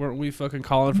 right? Weren't we fucking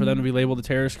calling for them to be labeled a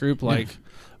terrorist group like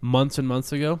months and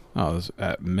months ago? Oh, it was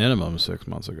at minimum 6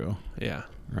 months ago. Yeah.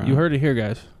 Right. You heard it here,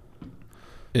 guys.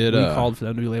 It We called for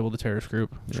them to be labeled a terrorist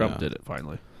group. Trump Yeah. did it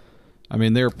finally. I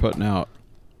mean, they put out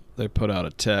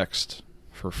a text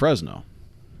for Fresno,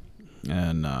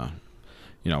 and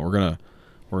we're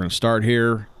gonna start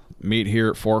here, meet here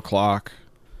at 4:00.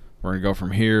 We're gonna go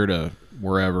from here to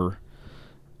wherever.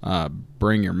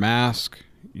 Bring your mask,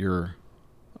 your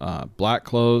black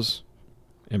clothes,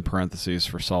 in parentheses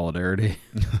for solidarity,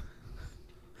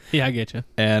 Yeah, I get you.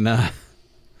 and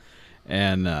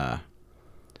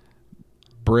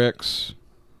bricks,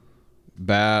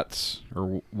 bats,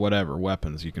 or whatever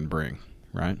weapons you can bring,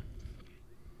 right?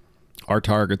 Our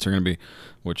targets are going to be,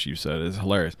 which you said is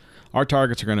hilarious. Our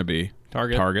targets are going to be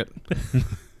Target.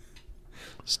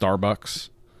 Starbucks,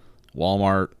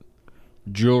 Walmart,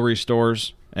 jewelry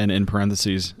stores, and in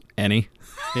parentheses, any.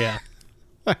 Yeah.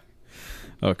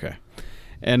 Okay.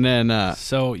 And then,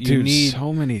 So you dude, need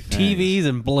so many things. TVs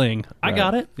and bling. I Right.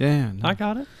 got it. Yeah. I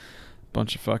got it.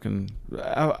 Bunch of fucking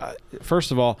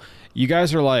first of all, you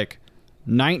guys are like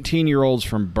 19-year-olds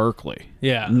from Berkeley.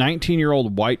 Yeah.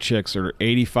 19-year-old white chicks are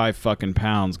 85 fucking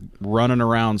pounds running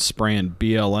around spraying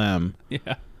BLM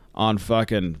Yeah. on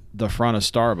fucking the front of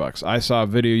Starbucks. I saw a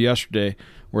video yesterday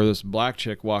where this black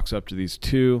chick walks up to these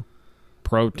two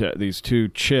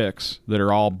chicks that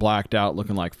are all blacked out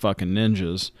looking like fucking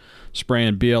ninjas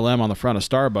spraying BLM on the front of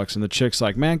Starbucks, and the chick's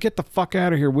like, man, get the fuck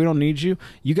out of here, we don't need you,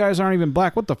 you guys aren't even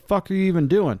black, what the fuck are you even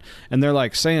doing? And they're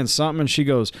like saying something, and she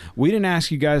goes, we didn't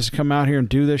ask you guys to come out here and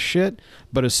do this shit,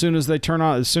 but as soon as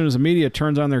the media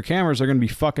turns on their cameras, they're gonna be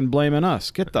fucking blaming us.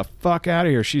 Get the fuck out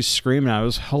of here. She's screaming out. It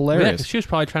was Yeah, 'cause hilarious. she was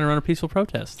probably trying to run a peaceful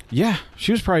protest. Yeah,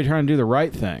 she was probably trying to do the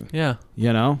right thing. Yeah.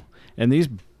 You know? And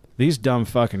these dumb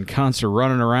fucking cunts are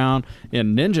running around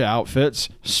in ninja outfits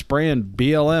spraying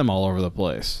BLM all over the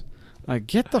place. Like,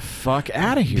 get the fuck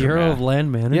out of here, Bureau man. of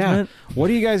Land Yeah. Management. What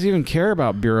do you guys even care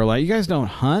about Bureau of Land? You guys don't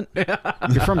hunt?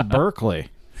 You're from Berkeley.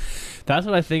 That's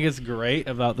what I think is great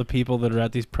about the people that are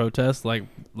at these protests,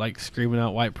 like screaming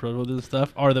out white privilege and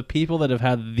stuff, are the people that have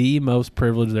had the most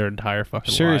privilege their entire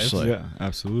fucking Seriously. lives. Yeah,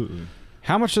 absolutely.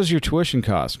 How much does your tuition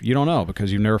cost? You don't know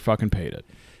because you've never fucking paid it.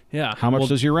 Yeah. How much Well,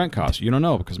 does your rent cost? You don't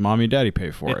know because mommy and daddy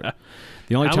pay for Yeah. it.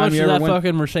 The only how time much you does ever that went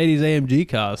fucking Mercedes AMG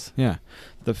cost? Yeah.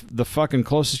 The fucking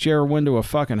closest you ever went to a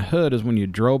fucking hood is when you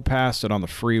drove past it on the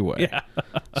freeway. Yeah.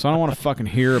 So I don't want to fucking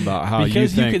hear about how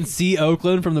Because you you think can see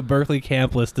Oakland from the Berkeley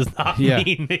campus does not Yeah.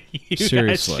 mean that you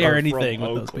Seriously. guys share Or anything from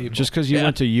with those Oakland. people. just because you Yeah.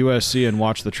 went to USC and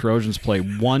watched the Trojans play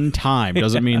one time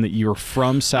doesn't mean that you're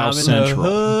from South I'm in Central. the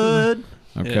hood.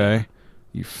 Okay? Yeah.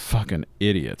 You fucking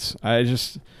idiots. I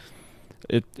just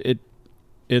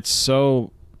it's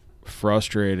so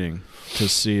frustrating to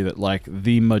see that like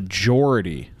the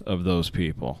majority of those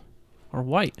people Or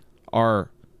white. are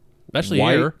Especially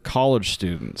white here. college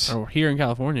students Or here in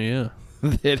California, yeah.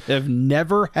 that have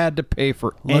never had to pay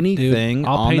for Look, anything dude,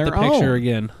 I'll on paint their the picture own.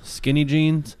 again. Skinny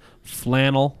jeans,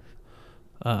 flannel,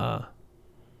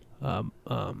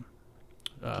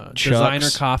 designer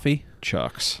coffee,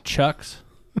 Chucks. Chucks,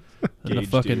 and the Gauge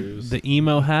fucking dues. the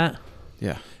emo hat,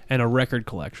 Yeah. and a record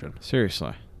collection.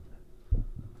 Seriously.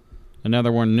 And now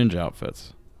they're wearing ninja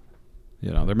outfits.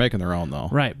 You know, they're making their own though.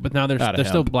 Right, but now Outta they're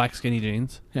still hemp. black skinny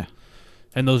jeans. Yeah.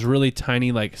 And those really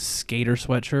tiny like skater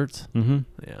sweatshirts. Mm-hmm.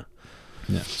 Yeah.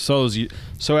 Yeah. So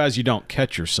as you don't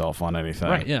catch yourself on anything.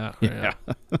 Right. Yeah. Yeah.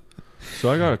 So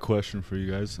I got a question for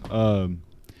you guys.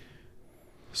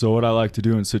 So what I like to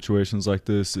do in situations like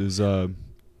this is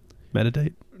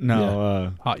Meditate.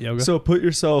 Hot yoga. So put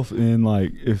yourself in,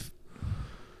 like, if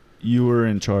you were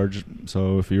in charge,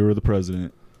 so if you were the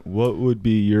president, what would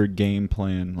be your game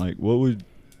plan? Like, what would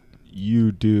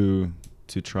you do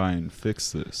to try and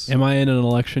fix this? Am I in an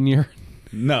election year?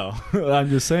 No, I'm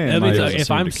just saying. That means, like,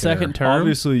 if I'm second term,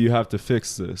 obviously you have to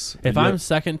fix this. if Yeah. I'm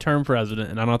second term president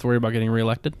and I don't have to worry about getting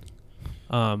reelected,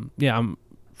 I'm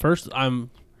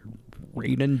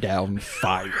Raining down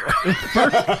fire.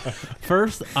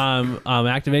 first I'm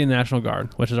activating the National Guard,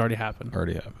 which has already happened.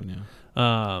 Already happened,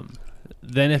 yeah.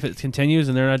 Then if it continues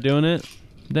and they're not doing it,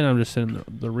 then I'm just sending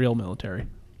the real military.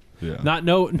 Yeah.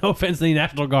 No offense to the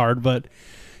National Guard, but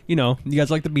you guys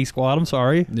like the B Squad. I'm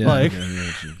sorry. Yeah. Like,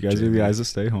 You guys are the guys that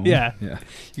stay home. yeah, Yeah.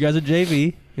 you guys are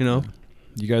JV.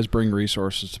 You guys bring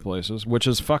resources to places, which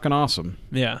is fucking awesome.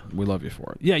 Yeah, We love you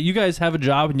for it. yeah. You guys have a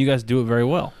job and you guys do it very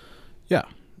well. Yeah.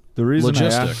 The reason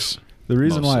Logistics. The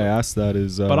reason why I mostly. asked that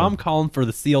is, But I'm calling for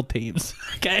the SEAL teams.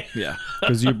 Okay. Yeah.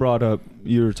 because you brought up,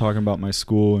 you were talking about my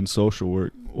school and social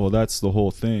work. Well, that's the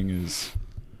whole thing. Is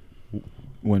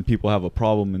when people have a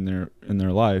problem in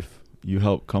their life, you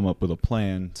help come up with a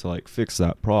plan to, like, fix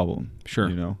that problem.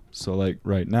 Sure. So, like,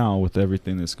 right now with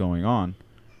everything that's going on,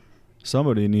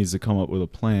 somebody needs to come up with a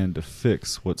plan to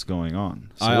fix what's going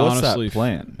on. So I what's honestly that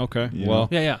plan? Okay. You Well,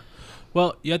 know? Yeah.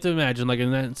 Well, you have to imagine, like,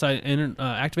 in that side,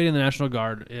 activating the National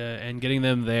Guard and getting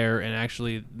them there, and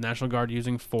actually National Guard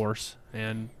using force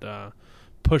and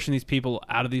pushing these people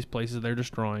out of these places they're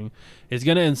destroying is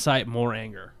going to incite more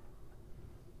anger.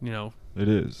 It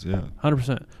is, yeah.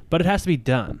 100%. But it has to be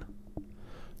done.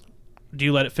 Do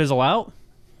you let it fizzle out?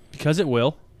 Because it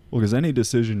will. Well, because any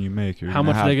decision you make, you're How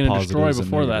much are they gonna destroy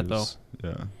before that, though?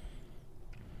 Yeah.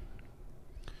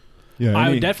 Yeah.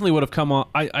 I definitely would have come on.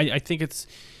 I think it's.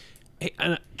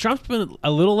 And Trump's been a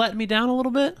little letting me down a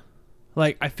little bit.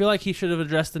 Like, I feel like he should have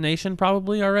addressed the nation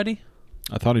probably already.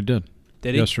 I thought he did.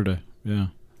 Did he? Yesterday. Yeah.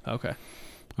 Okay.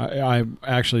 I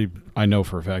actually, I know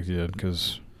for a fact he did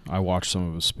because I watched some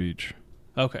of his speech.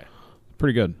 Okay.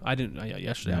 Pretty good. I didn't.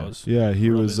 Yesterday I was. Yeah, he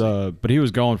real was. busy. But he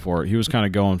was going for it. He was kind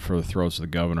of going for the throats of the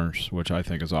governors, which I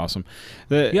think is awesome.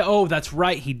 Yeah. Oh, that's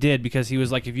right. He did, because he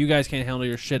was like, if you guys can't handle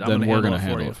your shit, I'm then going to we're handle going to it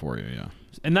handle for you. it for you. Yeah.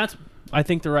 And that's, I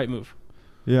think, the right move.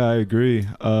 Yeah, I agree.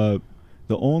 The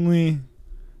only,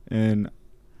 and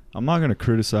I'm not going to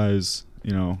criticize,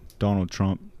 Donald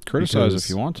Trump. Criticize because- if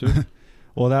you want to.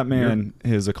 Well, that man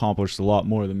has accomplished a lot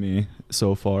more than me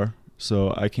so far,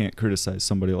 so I can't criticize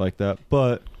somebody like that.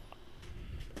 But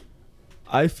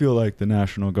I feel like the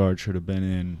National Guard should have been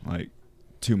in, like,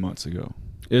 2 months ago.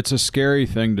 It's a scary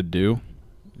thing to do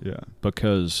Yeah.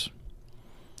 because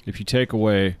if you take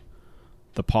away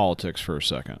the politics for a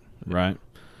second, right?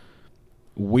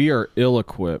 We are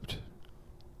ill-equipped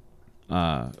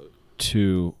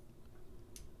to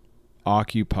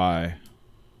occupy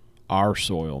our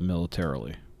soil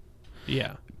militarily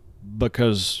Yeah.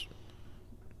 because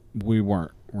we're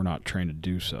not trained to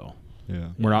do so. Yeah.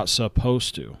 We're not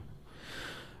supposed to.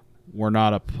 We're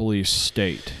not a police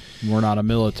state. We're not a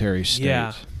military state.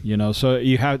 Yeah. So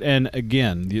you have, and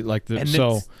again, And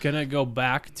it's gonna go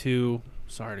back to.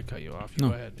 Sorry to cut you off. No,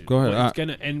 Go ahead. Dude. go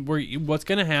ahead. What's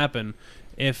gonna happen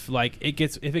if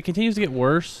it continues to get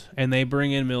worse and they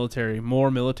bring in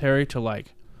more military to,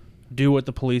 like, do what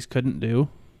the police couldn't do,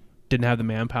 didn't have the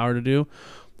manpower to do.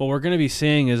 What we're gonna be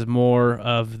seeing is more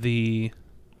of the,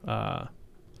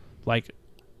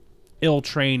 ill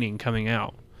training coming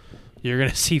out. You're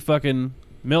gonna see fucking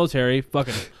military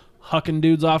fucking hucking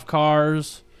dudes off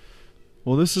cars.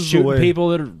 Well, this is the Shooting way. people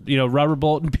that are, rubber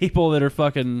bolting people that are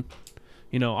fucking,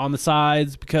 on the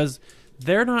sides, because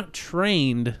they're not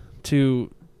trained to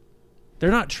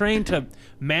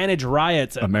manage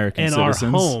riots American in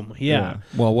citizens. our home. Yeah.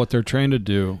 well, what they're trained to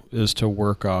do is to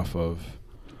work off of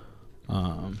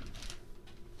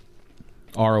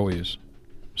ROEs,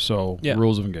 so Yeah.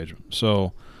 rules of engagement.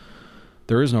 So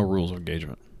there is no rules of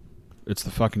engagement. It's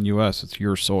the fucking U.S. It's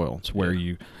your soil. It's where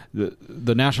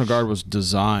the National Guard was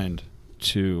designed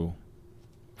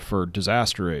for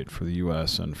disaster aid for the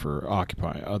U.S. and for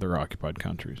other occupied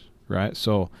countries, right?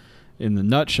 So in the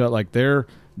nutshell, like they're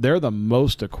the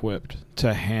most equipped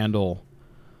to handle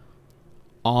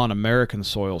on American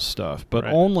soil stuff, but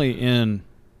Right. only in,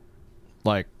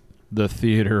 like, the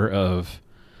theater of,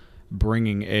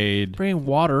 bringing aid, bringing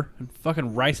water and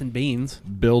fucking rice and beans,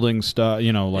 building stuff,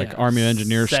 like Yeah. Army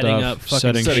engineer Setting stuff, up fucking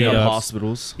setting Setting shit up up,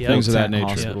 hospitals, Yeah. things of that tent nature.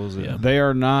 Hospitals, Yeah. yeah. They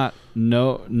are not,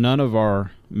 none of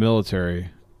our military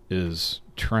is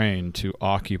trained to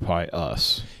occupy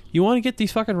us. You want to get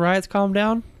these fucking riots calmed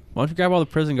down? Why don't you grab all the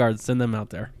prison guards and send them out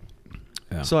there?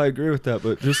 Yeah. So I agree with that,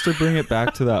 but just to bring it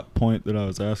back to that point that I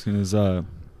was asking is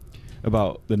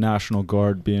about the National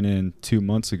Guard being in 2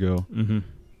 months ago. Mm-hmm.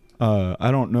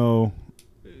 I don't know.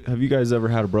 Have you guys ever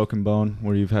had a broken bone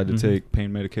where you've had to Mhm. take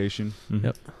pain medication? Mm-hmm.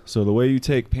 Yep. So the way you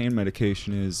take pain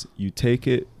medication is you take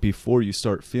it before you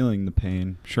start feeling the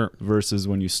pain, Sure. versus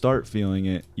when you start feeling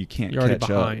it, you can't You're already catch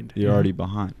behind. up. You're Mhm. already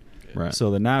behind. Right. So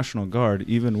the National Guard,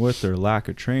 even with their lack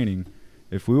of training,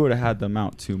 if we would have had them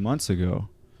out 2 months ago,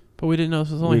 But we didn't know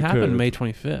this was only We happened could. May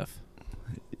 25th.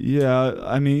 yeah,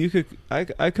 I mean,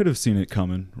 I could have seen it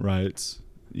coming, right?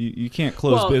 You can't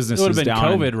close well, businesses it would have been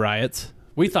down. COVID riots.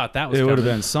 We thought that was It would have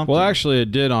coming. been something. Well, actually,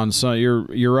 it did on some.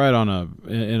 You're right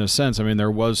in a sense. I mean, there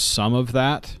was some of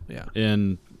that Yeah.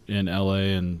 in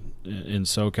LA and in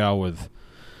SoCal with,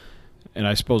 and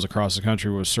I suppose across the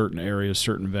country with certain areas,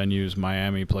 certain venues,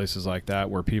 Miami, places like that,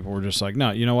 where people were just like,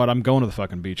 no, you know what? I'm going to the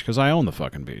fucking beach because I own the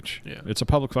fucking beach. Yeah. It's a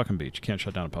public fucking beach. You can't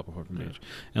shut down a public fucking beach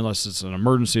unless it's an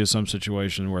emergency of some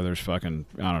situation where there's fucking,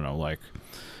 I don't know, like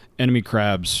enemy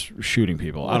crabs shooting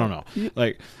people. I don't know.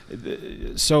 Like,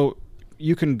 so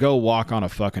you can go walk on a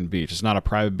fucking beach. It's not a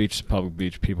private beach, it's a public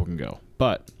beach. People can go.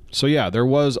 But, so yeah, there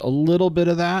was a little bit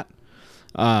of that.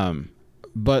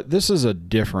 But this is a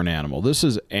different animal. This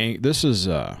is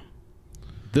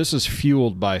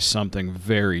fueled by something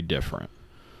very different.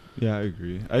 Yeah, I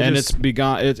agree.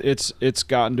 It's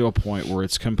gotten to a point where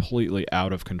it's completely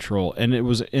out of control, and it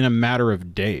was in a matter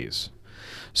of days.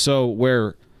 So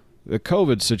where the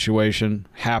COVID situation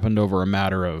happened over a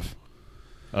matter of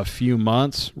a few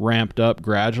months, ramped up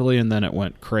gradually, and then it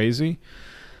went crazy.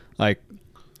 Like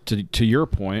to your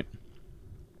point,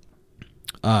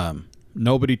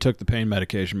 nobody took the pain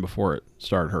medication before it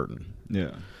started hurting.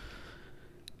 Yeah.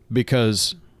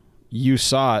 Because you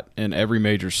saw it in every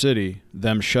major city,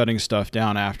 them shutting stuff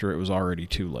down after it was already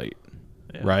too late.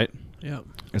 Yeah. Right? Yeah.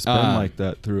 It's been like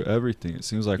that through everything. It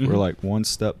seems like we're like one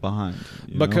step behind.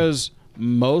 you know? Because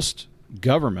most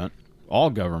government, all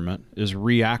government, is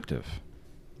reactive.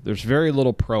 There's very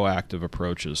little proactive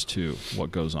approaches to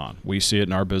what goes on. We see it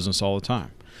in our business all the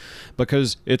time.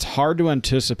 Because it's hard to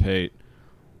anticipate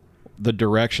the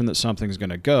direction that something's going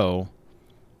to go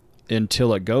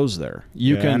until it goes there.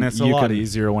 And it's a lot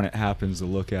easier when it happens to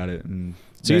look at it and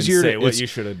It's easier say to what you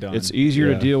should have done. It's easier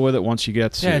Yeah. to deal with it once you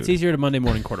get to. Yeah, it's easier to Monday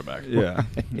morning quarterback. Yeah,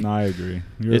 no, I agree.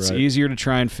 You're It's right. easier to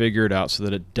try and figure it out so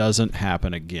that it doesn't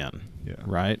happen again. Yeah.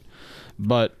 Right?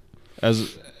 But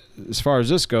as far as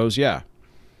this goes, yeah.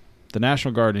 The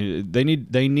National Guard, they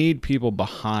need people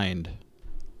behind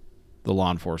the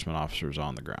law enforcement officers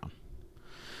on the ground.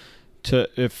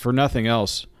 If for nothing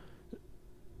else,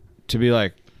 to be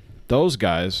like, those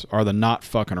guys are the not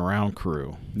fucking around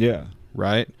crew, Yeah.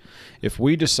 right? If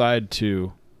we decide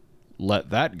to let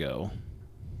that go,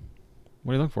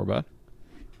 what are you looking for, bud?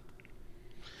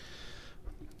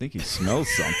 I think he smells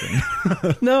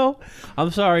something. No,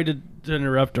 I'm sorry to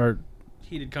interrupt our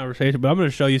heated conversation, but I'm going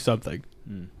to show you something.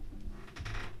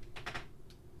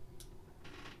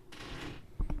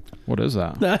 What is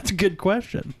that? That's a good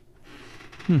question.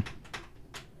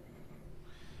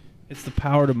 It's the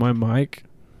power to my mic.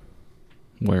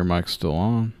 Well, your mic's still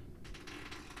on.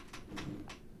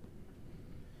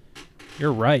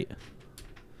 You're right.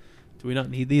 Do we not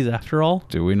need these after all?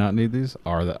 Do we not need these?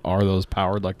 Are those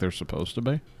powered like they're supposed to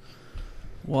be?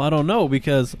 Well, I don't know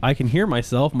because I can hear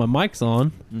myself. My mic's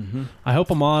on. Mm-hmm. I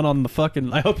hope I'm on the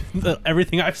fucking... I hope that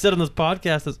everything I've said on this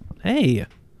podcast is... Hey,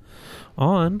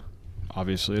 on.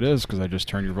 Obviously it is because I just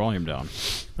turned your volume down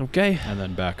Okay. and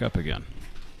then back up again.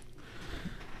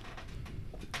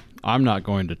 I'm not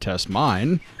going to test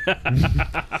mine,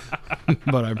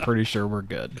 but I'm pretty sure we're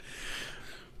good.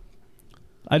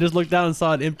 I just looked down and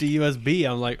saw an empty USB.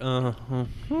 I'm like,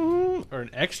 or an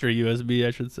extra USB,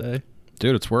 I should say.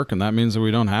 Dude, it's working. That means that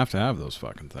we don't have to have those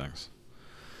fucking things.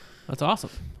 That's awesome.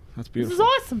 That's This beautiful.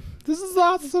 is awesome. This is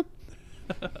awesome.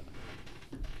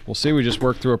 Well, see, we just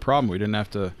worked through a problem. We didn't have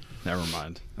to... Never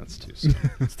mind. That's too soon.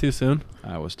 It's too soon.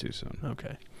 That was too soon.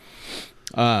 Okay.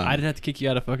 I didn't have to kick you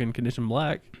out of fucking Condition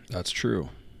Black. That's true.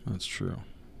 That's true.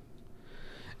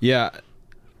 Yeah.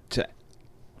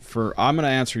 I'm going to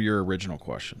answer your original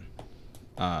question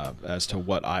as to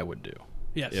what I would do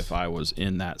Yes. if I was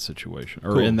in that situation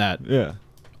or Cool. in that. Yeah.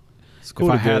 It's cool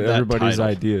if to I had get that everybody's title.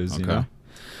 ideas, you know?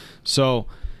 So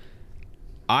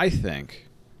I think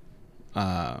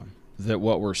that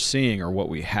what we're seeing, or what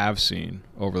we have seen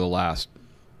over the last,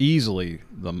 easily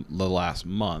the last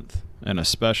month, and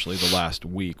especially the last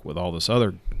week with all this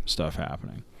other stuff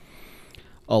happening,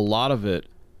 a lot of it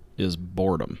is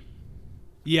boredom.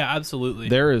 Yeah, absolutely.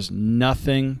 There is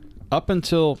nothing up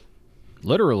until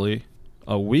literally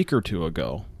a week or two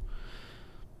ago.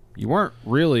 You weren't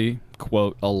really,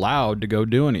 quote, allowed to go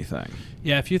do anything.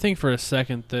 Yeah, if you think for a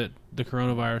second that the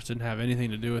coronavirus didn't have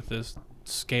anything to do with this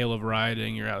scale of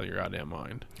rioting, you're out of your goddamn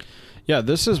mind. Yeah,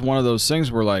 this is one of those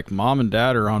things where, like, mom and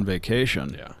dad are on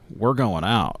vacation. Yeah. We're going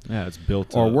out. Yeah, it's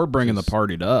built Or up. we're bringing Just- the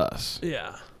party to us.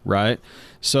 Yeah. Right?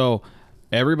 So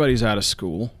everybody's out of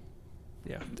school.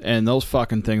 Yeah. And those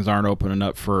fucking things aren't opening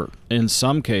up for, in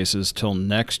some cases, till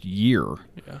next year.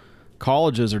 Yeah.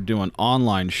 Colleges are doing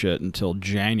online shit until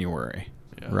January.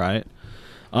 Yeah. Right?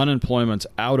 Unemployment's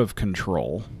out of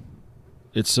control.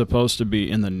 It's supposed to be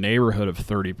in the neighborhood of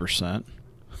 30%,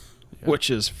 which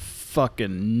is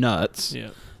fucking nuts. Yeah.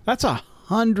 That's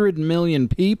 100 million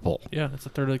people. Yeah, that's a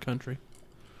third of the country.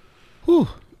 Whew.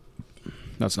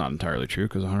 That's not entirely true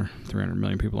because 300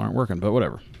 million people aren't working, but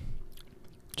whatever.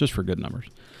 Just for good numbers.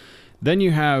 Then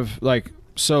you have, like,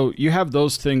 so you have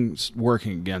those things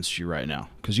working against you right now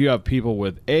because you have people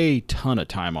with a ton of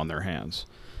time on their hands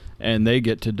and they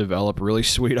get to develop really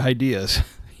sweet ideas,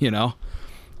 you know?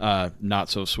 Not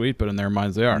so sweet, but in their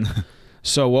minds they are.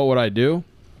 So what would I do?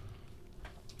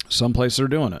 Some places are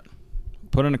doing it.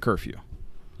 Put in a curfew.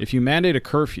 If you mandate a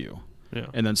curfew, Yeah.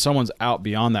 and then someone's out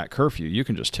beyond that curfew, you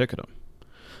can just ticket them.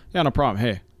 Yeah, no problem.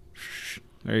 Hey,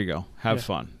 there you go. Have Yeah.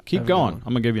 fun. Keep Have a good going. one.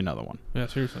 I'm going to give you another one. Yeah,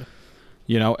 seriously.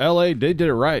 You know, LA, they did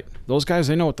it right. Those guys,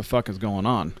 they know what the fuck is going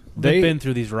on. They've been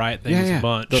through these riot things a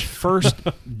bunch. The first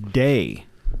day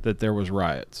that there was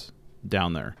riots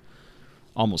down there,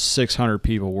 almost 600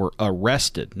 people were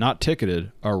arrested, not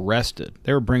ticketed, arrested.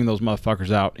 They were bringing those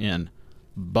motherfuckers out in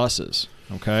buses,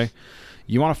 okay?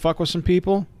 You want to fuck with some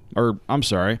people? Or, I'm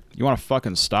sorry, you want to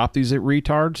fucking stop these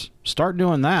retards? Start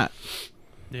doing that,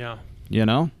 Yeah. you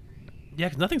know? Yeah,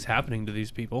 because nothing's happening to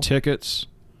these people. Tickets,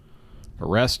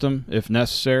 arrest them if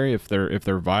necessary, if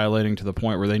they're violating to the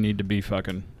point where they need to be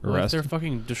fucking Well, if arrested. they're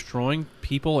fucking destroying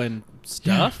people and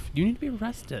stuff, you need to be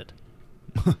arrested.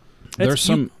 There's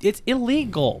It's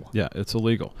illegal. Yeah, it's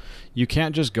illegal. You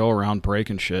can't just go around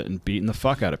breaking shit and beating the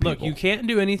fuck out of people. Look, you can't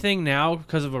do anything now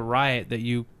because of a riot that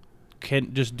you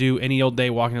can just do any old day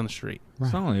walking down the street.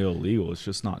 It's not only illegal; it's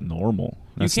just not normal.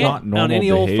 That's you can't not normal on any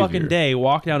behavior. old fucking day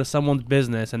walk down to someone's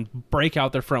business and break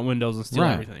out their front windows and steal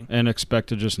right. everything. And expect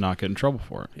to just not get in trouble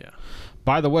for it. Yeah.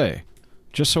 By the way,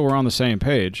 just so we're on the same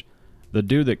page, the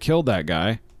dude that killed that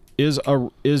guy is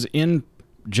in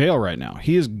jail right now.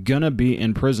 He is gonna be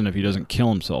in prison if he doesn't kill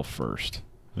himself first.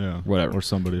 Yeah, Whatever. or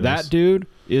somebody else. That dude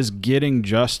is getting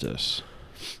justice.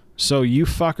 So you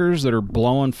fuckers that are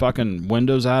blowing fucking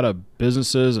windows out of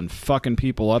businesses and fucking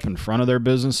people up in front of their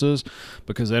businesses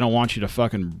because they don't want you to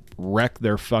fucking wreck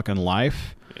their fucking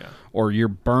life, Yeah. or you're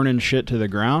burning shit to the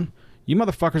ground, you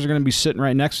motherfuckers are going to be sitting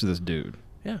right next to this dude.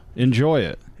 Yeah. Enjoy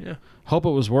it. Yeah. Hope it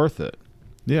was worth it.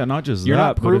 Yeah, not just You're that.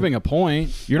 not but proving a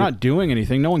point. You're not doing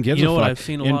anything. No one gives You know a what fuck. I've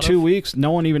seen a in lot 2 of? weeks, no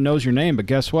one even knows your name, but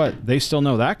guess what? They still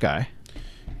know that guy.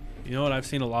 You know what I've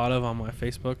seen a lot of on my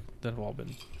Facebook that have all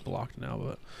been blocked now,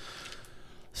 but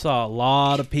saw a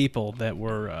lot of people that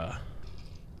were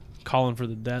calling for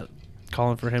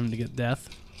him to get death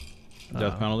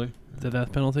Penalty? the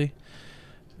death penalty,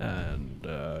 and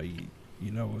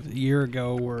you know, a year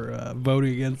ago were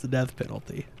voting against the death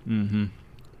penalty. Mm-hmm.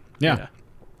 Yeah.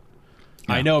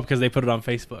 I know because they put it on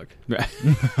Facebook,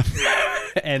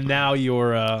 and now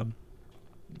you're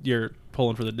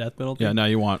pulling for the death penalty. Yeah, now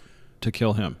you want to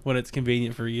kill him. When it's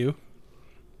convenient for you.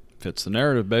 Fits the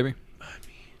narrative, baby.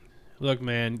 Look,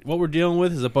 man, what we're dealing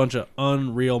with is a bunch of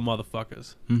unreal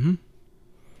motherfuckers. Mm-hmm.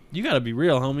 You got to be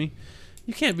real, homie.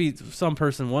 You can't be some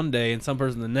person one day and some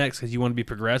person the next because you want to be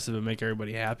progressive and make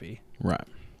everybody happy. Right.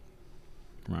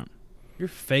 Right. You're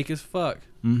fake as fuck.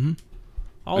 Mm-hmm.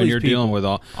 All And these you're people, dealing with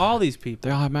all these people.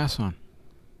 they all have masks on.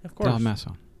 Of They all course. have masks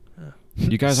on. Yeah.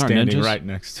 You guys aren't standing ninjas. right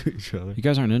next to each other. You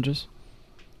guys aren't ninjas.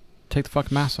 Take the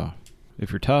fucking mask off.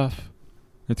 If you're tough,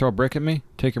 you throw a brick at me,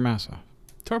 take your mask off.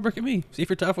 Throw a brick at me. See if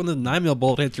you're tough when the 9mm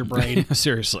bullet hits your brain.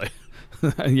 Seriously.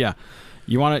 Yeah.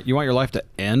 You want your life to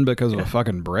end because of a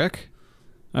fucking brick?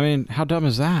 I mean, how dumb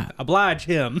is that? Oblige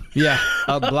him. Yeah.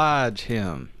 Oblige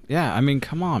him. Yeah, I mean,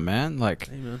 come on, man. Like,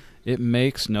 Amen. it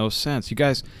makes no sense. You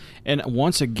guys, and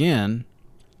once again,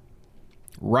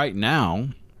 right now,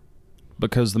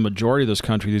 because the majority of this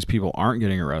country, these people aren't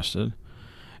getting arrested,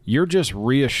 you're just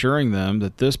reassuring them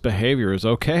that this behavior is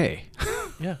okay.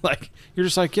 Yeah. Like, you're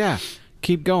just like, yeah,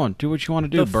 keep going. Do what you want to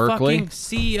do, the Berkeley. fucking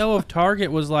CEO of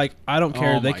Target was like, I don't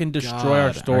care. Oh They my can destroy our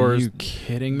God. stores. Are you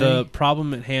kidding The me?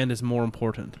 problem at hand is more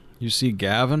important. You see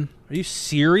Gavin? Are you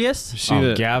serious? You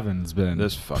see Gavin's been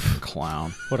this fucking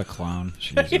clown. what a clown.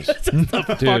 Jesus. Dude,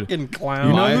 fucking clown.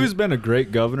 You know Why? who's been a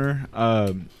great governor?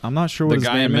 I'm not sure what The his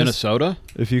guy name in is. Minnesota?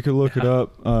 If you could look it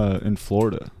up, in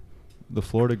Florida, the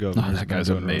Florida governor. Oh, that guy's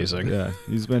amazing. Yeah,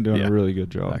 he's been doing Yeah. a really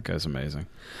good job. That guy's amazing.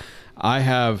 We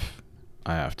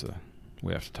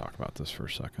have to talk about this for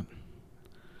a second.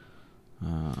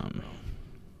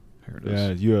 Here it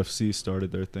is. Yeah, UFC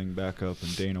started their thing back up,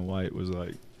 and Dana White was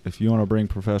like, if you want to bring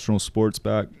professional sports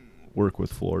back, work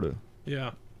with Florida.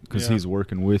 Yeah. Because Yeah. he's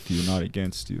working with you, not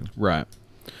against you. Right.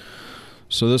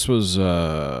 So this was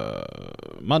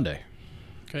Monday.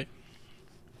 Okay.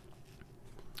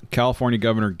 California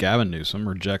Governor Gavin Newsom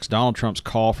rejects Donald Trump's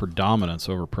call for dominance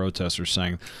over protesters,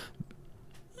 saying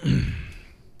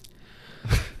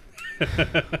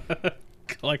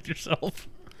Collect yourself.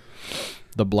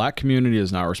 the black community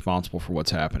is not responsible for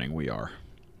what's happening. We are.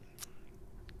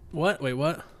 What? Wait,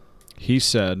 what? He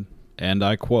said, and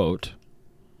I quote,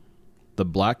 "The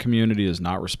black community is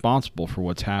not responsible for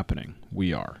what's happening.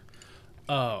 We are."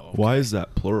 Oh. Why is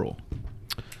that plural?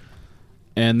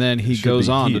 And then he It should goes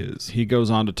be on. he To, is. he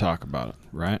goes on to talk about it,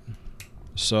 right?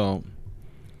 So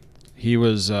he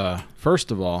was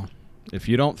first of all, if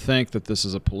you don't think that this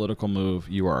is a political move,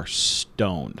 you are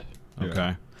stoned. Okay.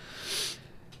 Yeah.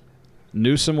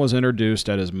 Newsom was introduced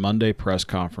at his Monday press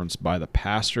conference by the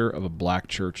pastor of a black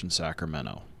church in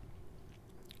Sacramento.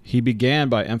 He began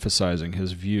by emphasizing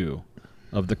his view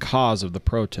of the cause of the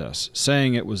protests,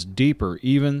 saying it was deeper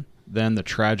even than the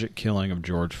tragic killing of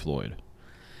George Floyd.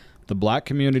 The black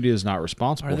community is not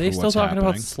responsible Are for they what's still talking happening.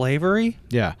 about slavery?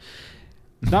 Yeah.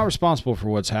 Not responsible for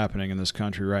what's happening in this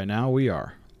country right now. We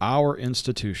are. Our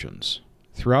institutions.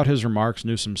 Throughout his remarks,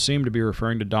 Newsom seemed to be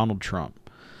referring to Donald Trump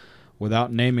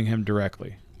without naming him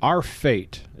directly. Our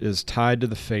fate is tied to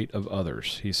the fate of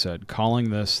others, he said, calling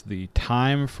this the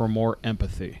time for more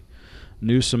empathy.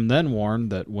 Newsom then warned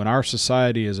that when our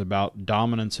society is about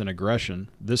dominance and aggression,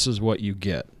 this is what you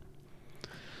get.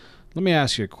 Let me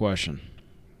ask you a question.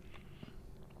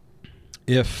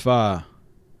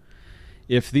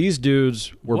 If these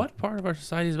dudes were What part of our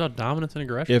society is about dominance and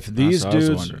aggression? if these what I was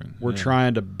dudes wondering. were Yeah.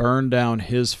 trying to burn down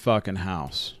his fucking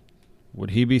house,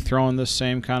 would he be throwing this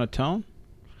same kind of tone?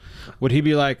 Would he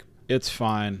be like, "It's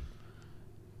fine.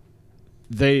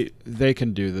 They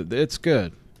can do that. It's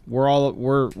good.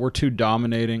 We're too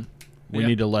dominating. We Yeah.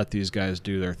 need to let these guys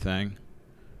do their thing.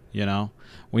 You know,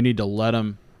 we need to let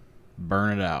them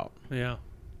burn it out." Yeah.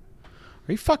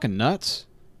 Are you fucking nuts?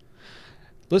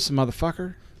 Listen,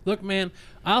 motherfucker. Look, man,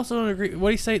 I also don't agree. What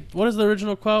do you say? What is the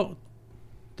original quote?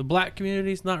 The black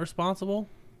community is not responsible?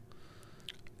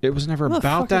 It was never Motherfucker,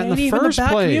 about that in ain't the even first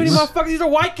black place. community, motherfucker. These are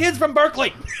white kids from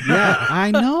Berkeley. Yeah,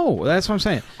 I know. That's what I'm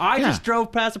saying. I Yeah. just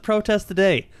drove past a protest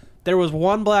today. There was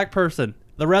one black person.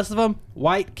 The rest of them,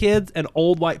 white kids and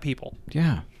old white people.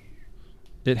 Yeah.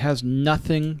 It has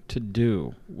nothing to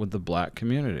do with the black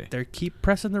community. They keep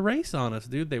pressing the race on us,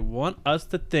 dude. They want us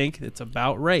to think it's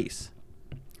about race.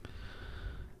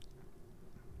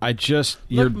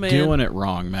 You're man. doing it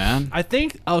wrong, man. I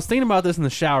was thinking about this in the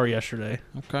shower yesterday.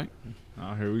 Okay.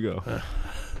 Oh, here we go.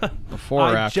 Before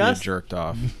or I after just- you jerked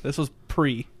off. This was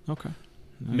pre, Okay.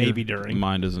 maybe Your during.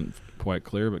 mind isn't quite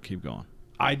clear, but keep going.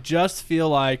 I just feel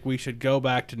like we should go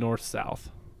back to north-south.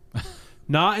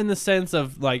 Not in the sense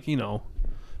of like, you know,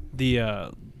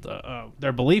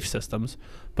 their belief systems,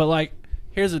 but like,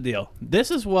 here's the deal.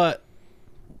 This is what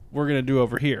we're going to do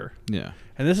over here, Yeah.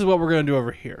 and this is what we're going to do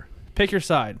over here. Pick your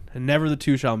side, and never the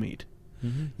two shall meet.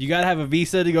 You got to have a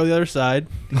visa to go to the other side.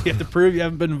 You have to prove you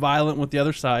haven't been violent with the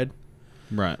other side.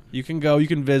 Right. You can go, you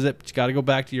can visit, but you got to go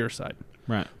back to your side.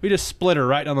 Right. We just split her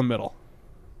right down the middle.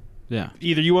 Yeah.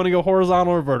 Either you want to go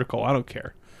horizontal or vertical. I don't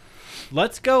care.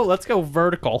 Let's go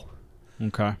vertical,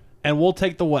 Okay. and we'll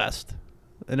take the west,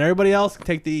 and everybody else can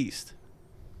take the east.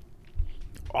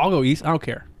 I'll go east. I don't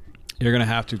care. You're going to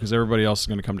have to because everybody else is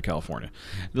going to come to California.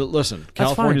 Listen, That's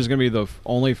California fine. is going to be the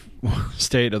only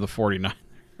state of the 49.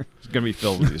 It's going to be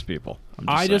filled with these people.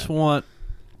 I just want.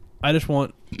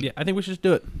 Yeah, I think we should just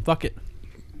do it. Fuck it.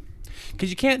 Because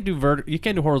you can't do you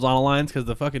can't do horizontal lines because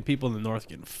the fucking people in the north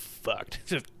getting fucked.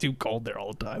 It's just too cold there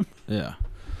all the time. Yeah.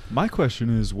 My question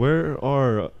is, where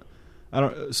are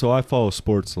so I follow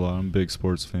sports a lot. I'm a big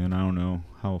sports fan. I don't know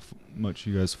how much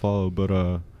you guys follow, but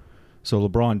so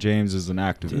LeBron James is an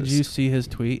activist. Did you see his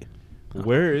tweet?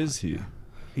 Where is he?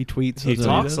 He tweets. He as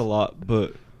talks a a lot,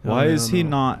 but No, why no, is he no.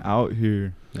 not out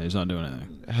here Yeah, he's not doing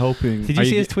anything. helping? Did you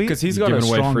see his tweet? Because he's got a Giving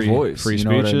away strong free, voice. free you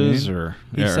know what I speeches mean? or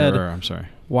He said- or I'm sorry.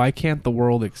 Why can't the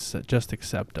world just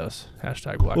accept us?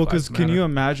 Hashtag Black Well, Lives because can Matter. you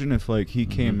imagine if like he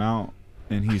came out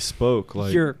and he spoke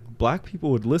like black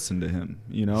people would listen to him?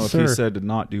 You know, if he Sir, said to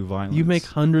not do violence. You make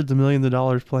hundreds of millions of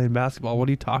dollars playing basketball. What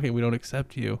are you talking? We don't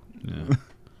accept you. Yeah.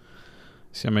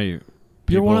 See how many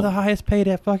You're one of people- the highest paid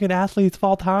fucking athletes of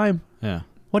all time. Yeah.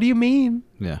 What do you mean?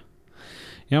 Yeah.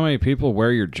 You know how many people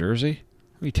wear your jersey?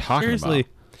 What are you talking Seriously.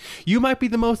 about? You might be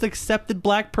the most accepted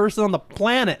black person on the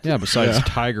planet. Yeah, besides Yeah.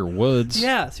 Tiger Woods.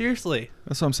 Yeah, seriously.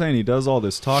 That's what I'm saying. He does all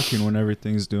this talking when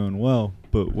everything's doing well,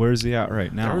 but where's he at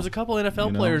right now? There was a couple NFL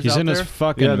You know? players He's out in there his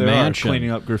fucking yeah, they mansion. are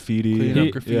cleaning up graffiti. cleaning He-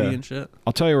 up graffiti yeah. and shit.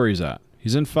 I'll tell you where he's at.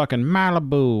 He's in fucking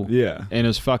Malibu. Yeah. In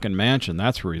his fucking mansion.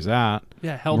 That's where he's at.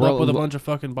 Yeah, held Well, up with a lo- bunch of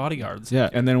fucking bodyguards. Yeah.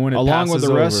 And then when it along with passes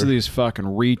the rest over- of these fucking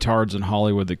retards in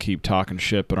Hollywood that keep talking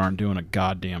shit but aren't doing a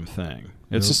goddamn thing.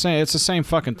 It's Yep. the same. It's the same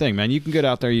fucking thing, man. You can get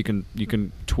out there. You can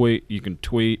tweet. You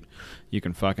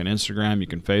can fucking Instagram. You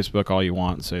can Facebook all you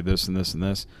want and say this and this and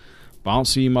this. But I don't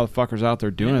see you motherfuckers out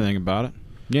there doing anything about it.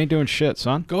 You ain't doing shit,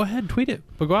 son. Go ahead, tweet it,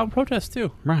 but go out and protest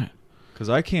too. Right. Because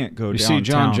I can't go You downtown. see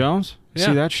John Jones? You Yeah.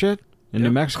 see that shit in Yeah.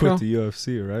 New Mexico? Quit the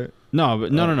UFC, right? No,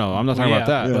 but no. I'm not talking Yeah, about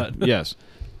that. yeah. But yes,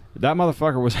 that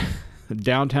motherfucker was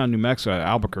downtown New Mexico,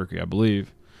 Albuquerque, I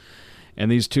believe, and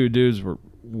these two dudes were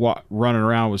running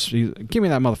around with. Give me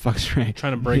that motherfucker straight.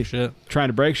 Trying to break shit. Trying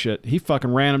to break shit. He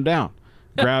fucking ran him down.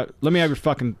 Let me have your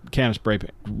fucking can of spray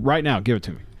paint right now. Give it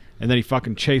to me. And then he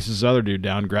fucking chases the other dude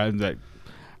down, grabs that.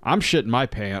 I'm shitting my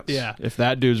pants. Yeah. If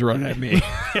that dude's running at me.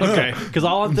 Okay. Because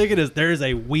all I'm thinking is there is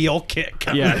a wheel kick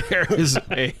coming. Yeah, there is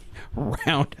a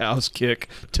roundhouse kick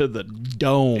to the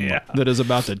dome Yeah. that is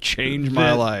about to change my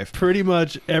That life. Pretty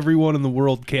much everyone in the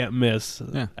world can't miss.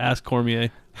 Yeah. Ask Cormier.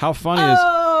 How funny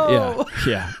is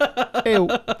yeah. Hey,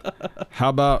 how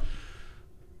about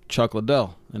Chuck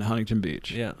Liddell in Huntington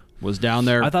Beach? Yeah. Was down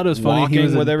there. I thought it was funny he walking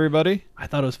was with in- everybody. I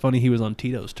thought it was funny he was on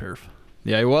Tito's turf.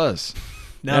 Yeah, he was.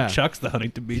 Now Yeah. Chuck's the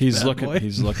Huntington Beach He's bad looking. boy.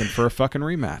 He's looking for a fucking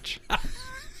rematch.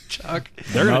 Chuck.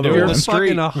 They're gonna do it You're in the street.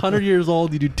 fucking 100 years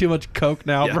old. You do too much coke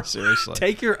now, Yeah, bro. seriously.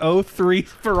 Take your 03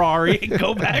 Ferrari and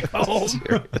go back home.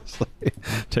 Seriously.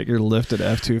 Take your lifted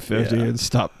F-250 Yeah. and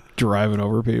stop driving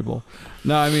over people.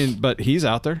 No, I mean, but he's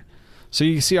out there. So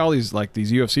you see all these like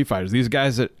these UFC fighters, these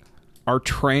guys that are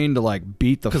trained to like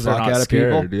beat the Because fuck they're not out of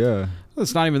scared. people. Yeah.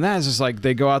 It's not even that. It's just like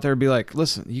they go out there and be like,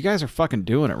 listen, you guys are fucking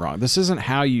doing it wrong. This isn't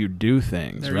how you do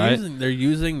things, right? They're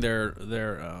using their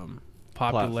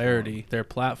popularity, their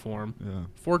platform Yeah.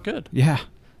 for good. Yeah.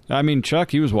 I mean,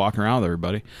 Chuck, he was walking around with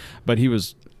everybody, but he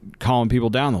was calling people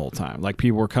down the whole time. Like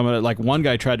people were coming at, like one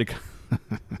guy tried to,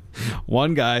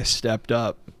 one guy stepped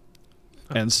up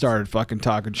and started fucking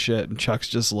talking shit, and Chuck's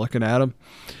just looking at him,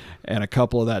 and a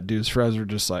couple of that dude's friends were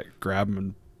just like grab him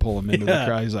and pull him into the Yeah.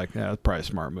 crowd. He's like, yeah, that's probably a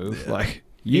smart move. Like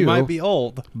You you might be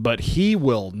old, but he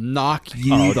will knock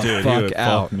you Oh, the dude, he fuck would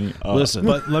out. fuck me up. Listen,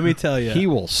 but let me tell you, he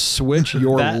will switch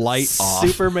your that light off.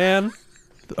 Superman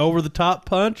over the top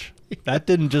punch that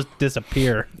didn't just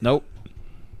disappear. Nope.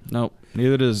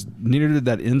 Neither did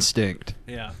that instinct.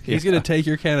 Yeah, he's gonna take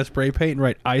your can of spray paint and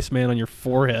write Iceman on your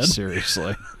forehead.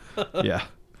 Seriously. Yeah.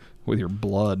 With your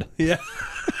blood. Yeah,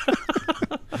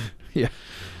 Yeah.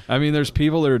 I mean, there's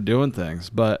people that are doing things,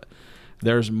 but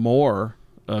there's more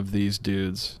of these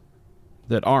dudes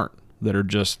that aren't, that are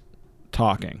just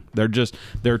talking. They're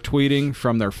tweeting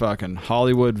from their fucking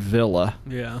Hollywood villa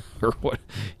yeah. or what,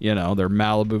 their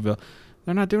Malibu villa.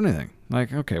 They're not doing anything.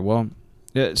 Like, okay, well,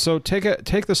 so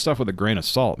take this stuff with a grain of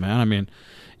salt, man. I mean,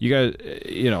 you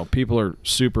guys, people are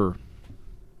super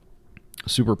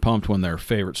pumped when their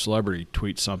favorite celebrity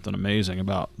tweets something amazing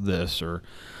about this, or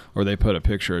they put a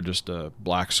picture of just a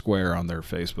black square on their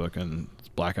Facebook and it's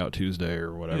Blackout Tuesday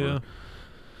or whatever Yeah.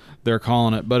 they're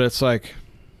calling it. But it's like,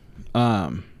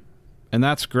 and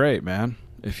that's great, man.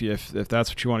 If that's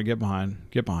what you want to get behind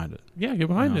it. Yeah, get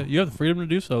behind No. it. You have the freedom to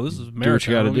do so. This is America. Do what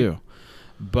you got to homie. do.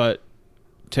 But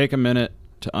take a minute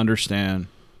to understand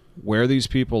where these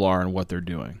people are and what they're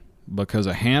doing, because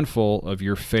a handful of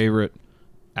your favorite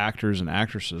actors and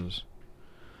actresses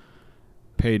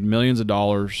paid millions of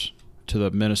dollars to the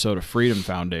Minnesota Freedom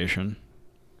Foundation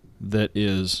that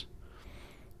is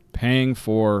paying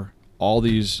for all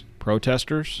these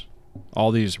protesters, all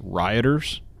these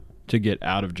rioters to get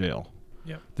out of jail.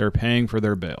 Yep. They're paying for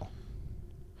their bail.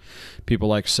 People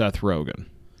like Seth Rogen.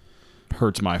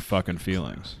 Hurts my fucking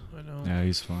feelings. I know. Yeah,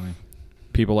 he's funny.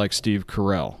 People like Steve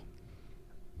Carell.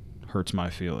 Hurts my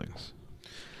feelings.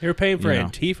 You're paying for You know.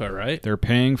 Antifa, right? They're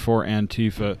paying for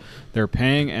Antifa. They're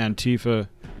paying Antifa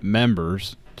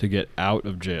members to get out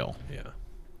of jail Yeah.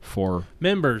 for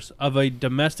Members of a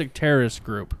domestic terrorist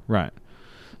group. right.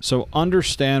 So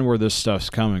understand where this stuff's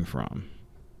coming from.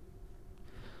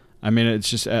 I mean, it's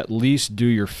just at least do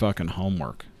your fucking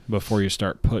homework before you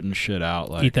start putting shit out.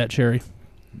 Like, Eat that cherry.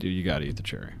 dude, you gotta eat the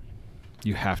cherry.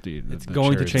 You have to eat It's the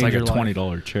going to cherry. change It's like your a life.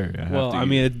 $20 cherry. I have Well, to I eat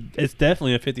mean, it's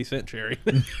definitely a 50-cent cherry.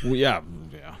 Well, yeah,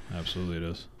 absolutely it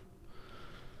is.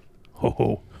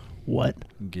 Oh, what?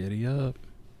 Giddy up.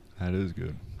 That is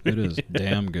good. It is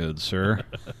damn good, sir.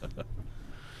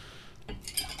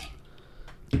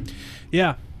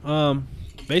 Yeah.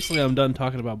 Basically, I'm done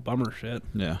talking about bummer shit.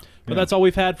 Yeah, But Yeah. that's all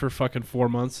we've had for fucking 4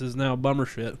 months is now bummer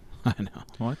shit. I know.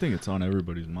 Well, I think it's on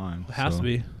everybody's mind. It has so, to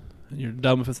be. And you're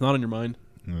dumb if it's not on your mind.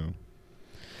 No.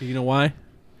 You know why?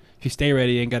 If you stay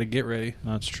ready, you ain't got to get ready.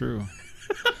 That's true.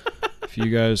 If you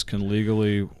guys can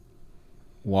legally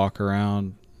walk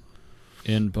around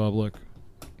in public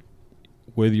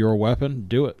with your weapon,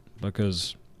 do it.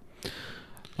 Because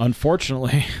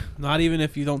unfortunately, Not even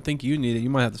if you don't think you need it. You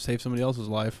might have to save somebody else's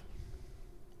life.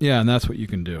 yeah, and that's what you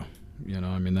can do. You know,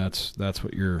 I mean, that's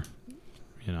what you're,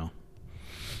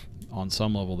 on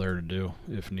some level there to do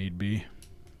if need be.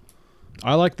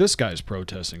 I like this guy's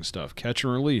protesting stuff. Catch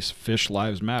and release. Fish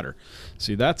lives matter.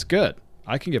 See, that's good.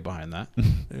 I can get behind that.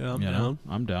 Yeah, I'm You know, down.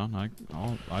 I'm down.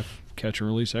 I catch and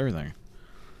release everything.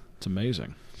 It's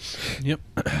amazing. Yep.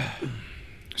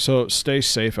 So stay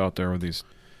safe out there with these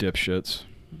dipshits.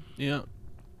 Yeah. You're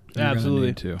gonna Absolutely.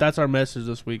 need to. That's our message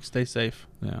this week. Stay safe.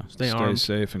 Yeah. Stay armed.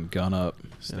 safe and gun up.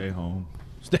 Stay home.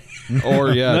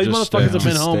 Or yeah, Those just stay motherfuckers have home.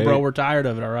 been home, Stay- bro. We're tired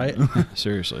of it, all right?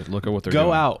 Seriously, look at what they're Go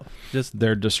doing. out. Just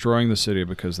They're destroying the city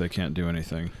because they can't do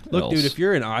anything. look, else. dude, if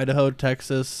you're in Idaho,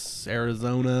 Texas,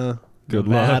 Arizona, Good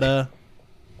Nevada,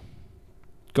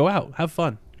 go out. Have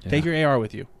fun. Yeah. Take your AR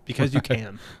with you because you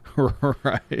can.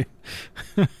 Right.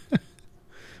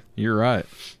 You're right.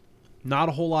 Not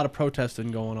a whole lot of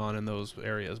protesting going on in those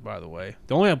areas, by the way.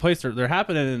 The only place they're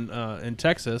happening in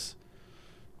Texas,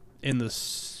 in the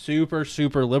super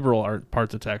liberal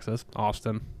parts of Texas,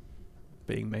 Austin,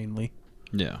 being mainly.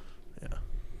 Yeah. Yeah.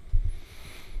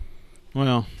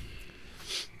 Well,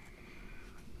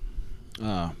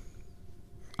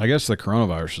 I guess the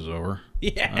coronavirus is over.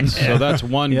 Yeah. So that's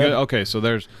one Yeah. good. Okay, so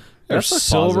there's That's a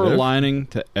silver positive. lining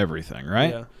to everything,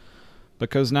 right? Yeah.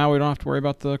 Because now we don't have to worry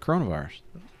about the coronavirus.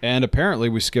 And apparently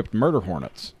we skipped murder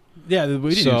hornets. Yeah, we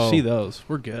didn't So, even see those.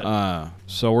 We're good.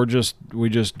 So we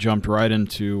just jumped right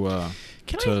into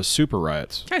Can super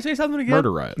riots, I say something again?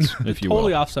 murder riots, if you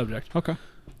Totally will. off subject. Okay,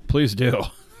 please do.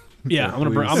 Yeah, I'm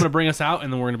gonna bring us out,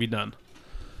 and then we're gonna be done.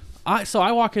 I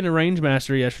walk into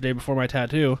Rangemaster yesterday before my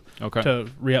tattoo Okay. to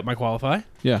re-up my qualify.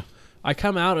 Yeah. I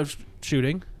come out of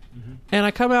shooting, and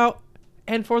I come out,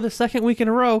 and for the second week in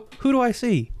a row, who do I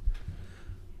see?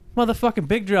 Motherfucking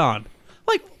Big John.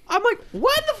 I'm like,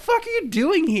 what the fuck are you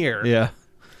doing here? Yeah.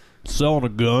 Selling a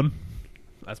gun.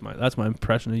 That's my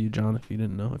impression of you, John. If you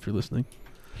didn't know, if you're listening.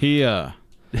 He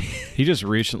just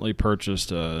recently purchased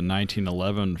a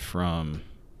 1911 from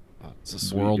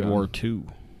World War II.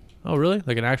 Oh, really?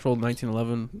 Like an actual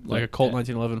 1911, like a Colt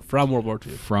 1911 from World War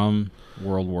II. From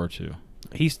World War II.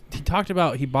 He talked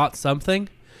about he bought something,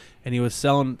 and he was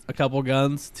selling a couple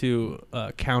guns to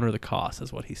counter the cost,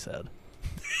 is what he said.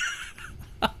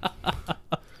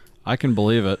 I can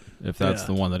believe it if that's Yeah.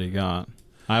 the one that he got.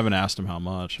 I haven't asked him how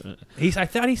much. I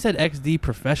thought he said XD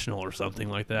Professional or something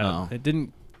like that. Oh. It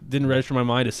didn't register in my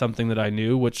mind as something that I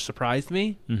knew, which surprised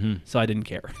me. Mm-hmm. So I didn't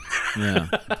care. Yeah.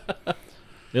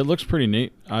 It looks pretty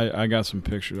neat. I got some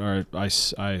pictures. Or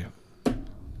I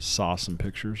saw some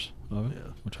pictures of it,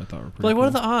 Yeah. which I thought were pretty But like, what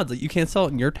are cool. the odds that you can't sell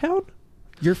it in your town?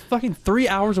 You're fucking 3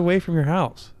 hours away from your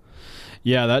house.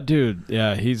 Yeah, that dude.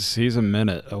 Yeah, he's a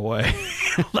minute away.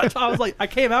 That's why I was like, I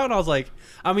came out and I was like,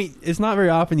 I mean, it's not very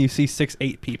often you see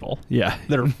 6'8" people Yeah.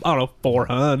 that are, I don't know,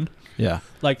 400. Yeah.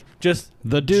 Like, just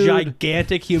The dude.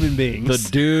 gigantic human beings.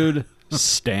 The dude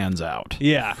stands out.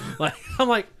 Yeah. Like, I'm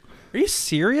like, are you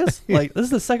serious? Like, this is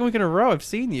the second week in a row I've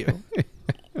seen you.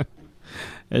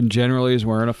 And generally he's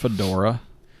wearing a fedora.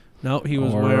 No, he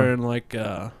was Or- wearing like,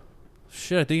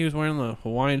 shit, I think he was wearing the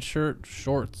Hawaiian shirt,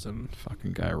 shorts, and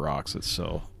Fucking guy rocks it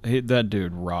so. That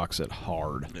dude rocks it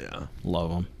hard. yeah.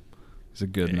 Love him. He's a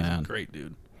good Yeah, he's a man. great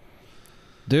dude.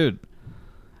 Dude,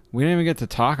 we didn't even get to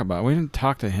talk about. We didn't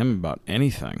talk to him about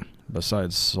anything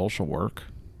besides social work.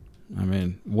 I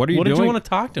mean, what are you What doing? did you want to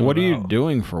talk to him What are you about?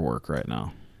 doing for work right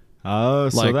now? So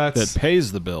Like that's that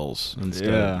pays the bills instead.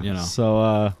 yeah. You know.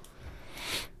 So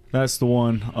that's the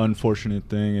one unfortunate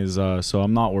thing is so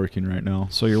I'm not working right now.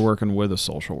 So you're working with a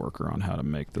social worker on how to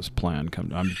make this plan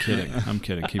come. I'm kidding. I'm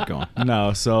kidding. Keep going.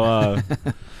 No, so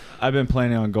I've been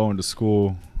planning on going to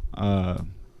school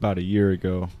about a year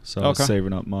ago. So I was Okay.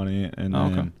 saving up money and Oh,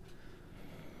 then okay.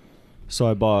 so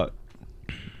I bought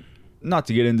not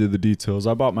to get into the details,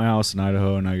 I bought my house in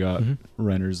Idaho and I got Mhm.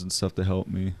 renters and stuff to help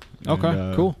me. Okay,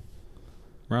 And, cool.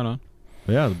 Right on.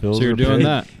 But yeah, the bills. So you're are doing paid.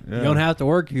 that. Yeah. You don't have to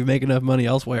work if you make enough money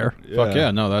elsewhere. Fuck yeah,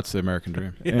 no, that's the American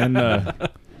dream. And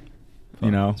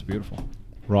you know, it's beautiful.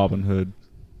 Robin Hood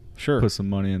Sure. put some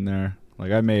money in there.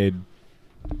 Like I made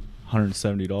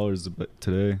 $170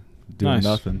 today doing Nice.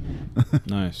 nothing.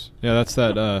 Nice. Yeah, that's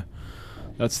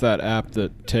that app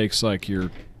that takes like your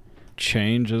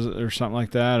change or something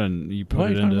like that, and you What put are it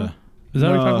you talking into. about? Is that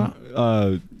what you're talking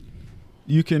about?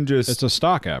 You can just It's a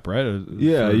stock app, right?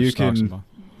 Yeah, For you stocks and can bonds.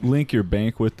 link your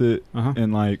bank with it, Uh-huh.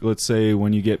 and like let's say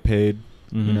when you get paid,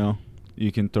 Mhm. you know,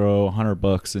 you can throw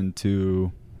 $100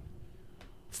 into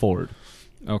Ford.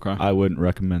 Okay. I wouldn't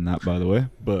recommend that, by the way,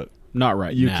 but Not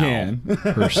right you now, can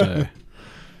per se.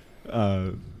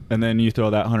 And then you throw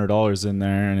that $100 in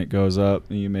there, and it goes up,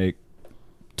 and you make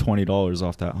 $20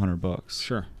 off that $100.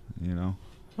 Sure. You know.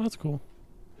 Oh, that's cool.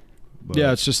 But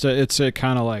Yeah, it's a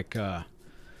kind of like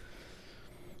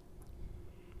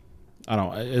I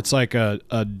don't know, it's like a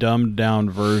dumbed down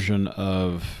version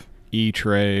of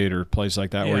E-Trade or place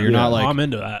like that where Yeah. you're not Yeah. like I'm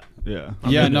into that. yeah.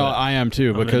 I'm yeah, into no, it. I am too,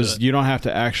 I'm into because it. you don't have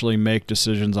to actually make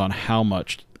decisions on how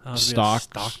much I'll be a stock.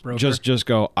 stockbroker. Just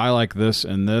go, I like this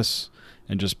and this,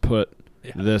 and just put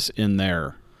Yeah. this in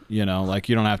there. You know, like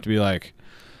you don't have to be like,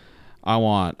 I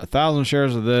want 1,000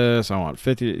 shares of this. I want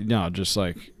 50. No, just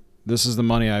like this is the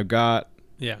money I've got,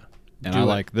 Yeah. and Do I it.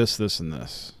 like this, this, and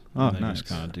this. Oh, and then nice. just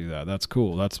kind of do that. That's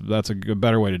cool. That's a good,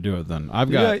 better way to do it. Then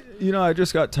I've got. Yeah, you know, I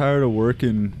just got tired of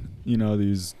working, you know,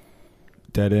 these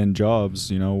dead end jobs,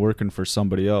 you know, working for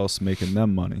somebody else, making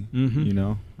them money, Mhm. you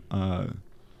know. And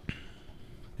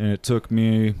it took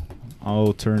me,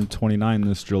 I'll turn 29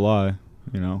 this July,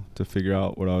 you know, to figure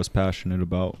out what I was passionate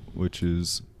about, which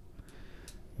is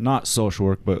not social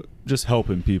work, but just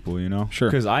helping people, you know. Sure.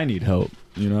 Because I need help,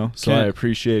 you know. So Can't- I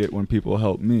appreciate it when people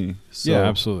help me. So, Yeah,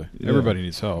 absolutely. yeah. Everybody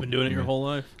needs help. Been doing it your Yeah. whole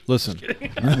life. Listen,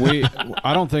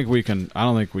 I don't think we can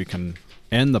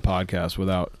end the podcast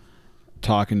without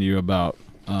talking to you about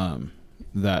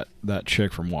that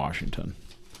chick from Washington.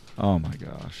 Oh my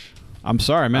gosh. I'm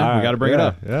sorry, man. We Alright, got to bring it yeah,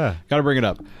 up. Yeah. Got to bring it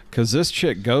up because this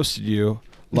chick ghosted you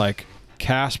like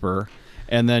Casper,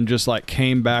 and then just like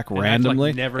came back And acted like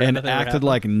randomly never- and nothing ever acted happened.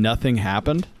 like nothing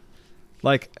happened.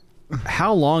 Like,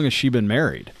 how long has she been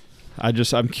married?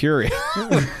 I'm curious.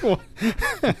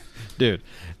 Dude,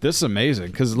 this is amazing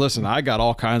because listen, I got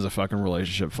all kinds of fucking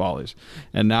relationship follies,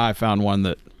 and now I found one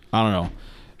that I don't know.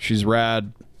 She's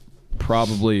rad.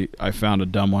 Probably I found a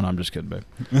dumb one. I'm just kidding, babe.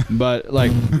 But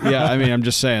like, yeah, I mean, I'm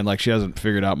just saying, like, she hasn't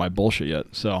figured out my bullshit yet,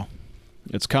 so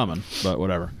it's coming. But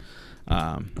whatever.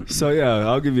 So yeah,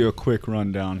 I'll give you a quick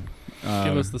rundown.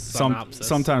 Give us the synopsis.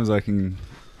 Sometimes I can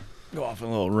go off on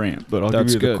a little rant, but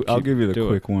That's good. I'll give you the Do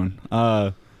it. quick one.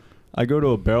 I go to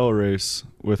a barrel race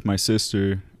with my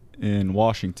sister in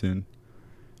Washington,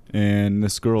 and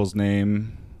this girl's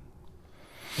name.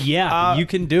 Yeah, you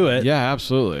can do it. Yeah,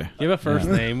 absolutely. You have a first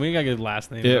Yeah. name. We got good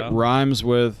last name. It rhymes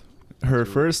with. Her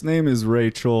first name is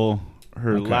Rachel.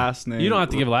 Her Okay. last name. You don't have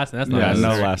to give a last name. That's not Yeah, no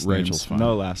necessary. last Rachel's names. fine.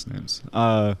 No last names.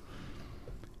 I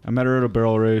met her at a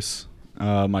barrel race.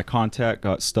 My contact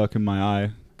got stuck in my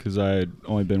eye because I had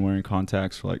only been wearing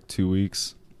contacts for like 2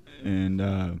 weeks,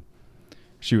 and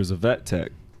she was a vet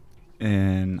tech,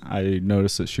 and I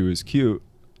noticed that she was cute,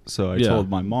 so I Yeah. told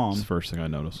my That's mom, the first thing I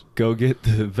noticed. go get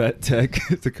the vet tech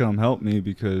to come help me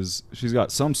because she's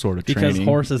got some sort of Because training.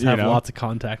 horses you have know? lots of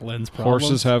contact lens problems.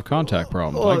 Horses have contact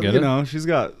problems. Well, I get you it. know, she's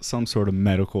got some sort of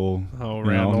medical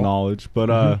Randall. knowledge. But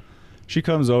Mhm. she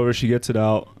comes over, she gets it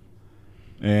out,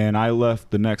 and I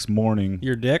left the next morning.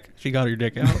 Your dick? She got her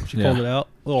dick out. She Yeah. pulled it out.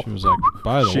 Little. She was like,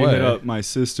 by the She way. hit up my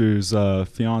sister's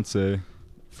fiance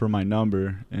for my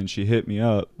number, and she hit me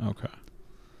up. Okay.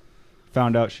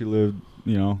 Found out she lived,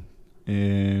 you know,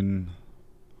 in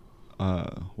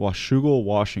Washougal,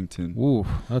 Washington. Ooh,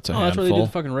 that's a Oh, that's where they do handful.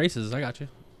 the fucking races. I got you.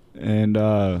 And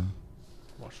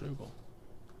Washougal.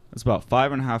 it's about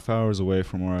 5.5 hours away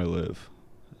from where I live.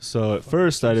 So at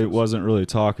first I wasn't really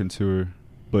talking to her,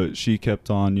 but she kept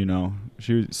on, you know,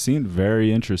 she seemed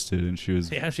very interested, and she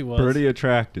was Yeah, she was. pretty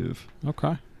attractive.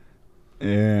 Okay.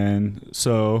 And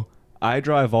so I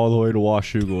drive all the way to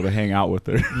Washougal to hang out with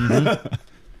her. Mhm.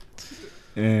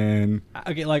 And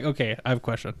Okay, I have a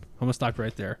question. I'm gonna stop you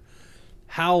right there.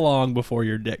 How long before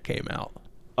your dick came out?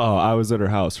 I was at her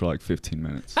house for like 15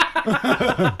 minutes.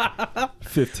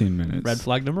 15 minutes. Red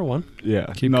flag number one. Yeah.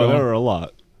 Keep no, going. there were a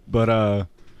lot. But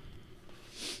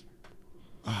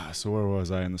so where was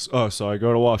I in this? Oh, so I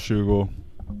go to Washougal,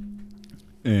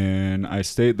 and I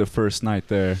stayed the first night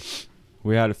there.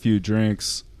 We had a few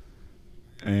drinks,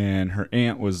 and her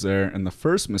aunt was there. And the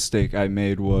first mistake I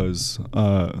made was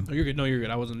Oh, you're good. No, you're good.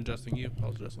 I wasn't adjusting you. I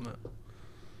was adjusting that.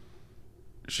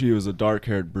 she was a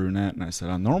dark-haired brunette, and I said,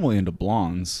 I'm normally into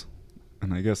blondes.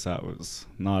 And I guess that was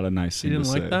not a nice She thing didn't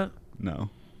to like say. that? No.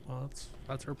 Well,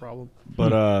 that's her problem.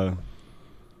 But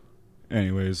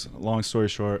anyways, long story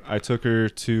short, I took her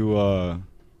to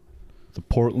the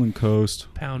Portland coast,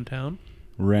 Pound Town.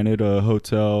 rented a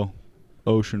hotel,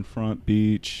 oceanfront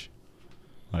beach.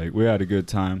 Like, we had a good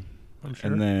time. I'm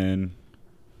sure. And then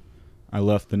I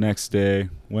left the next day,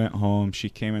 went home. She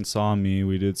came and saw me.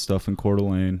 We did stuff in Coeur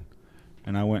d'Alene.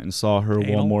 And I went and saw her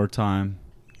Anal? one more time.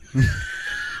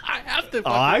 I have to.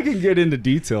 Oh, I can get into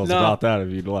details No. about that if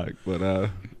you'd like. But I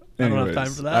don't have anyways, time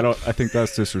for that. I think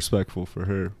that's disrespectful for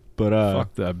her. But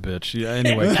Fuck that bitch. Yeah.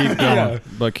 Anyway, keep going. Yeah.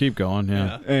 But keep going.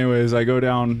 Yeah. anyways, I go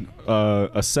down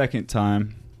a second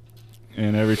time,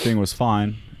 and everything was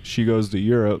fine. She goes to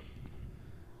Europe,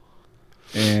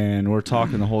 and we're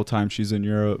talking the whole time she's in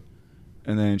Europe,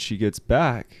 and then she gets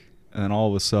back, and then all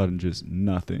of a sudden, just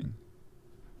nothing.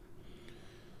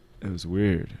 It was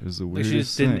weird. It was the Like weirdest she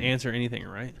just didn't thing. answer anything,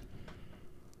 right?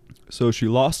 So she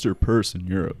lost her purse in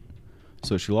Europe.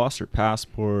 So she lost her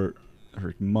passport,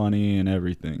 her money, and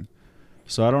everything.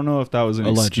 So I don't know if that was an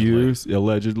Allegedly. excuse.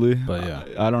 Allegedly. But yeah.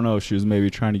 I don't know if she was maybe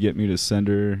trying to get me to send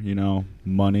her,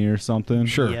 money or something.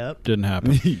 Sure. Yep. Didn't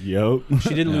happen. Yep. She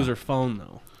didn't Yeah. lose her phone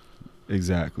though.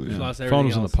 Exactly. She Yeah. lost Phone everything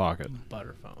was in the else pocket. but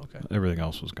her phone. Okay. Everything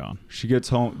else was gone. She gets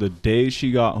home. The day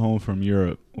she got home from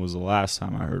Europe was the last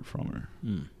time I heard from her.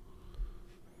 Mm.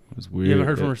 It was weird. You haven't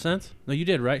heard from her since? No, you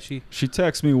did, right? She. She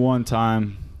texted me one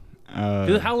time.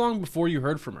 How long before you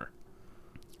heard from her?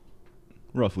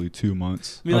 Roughly 2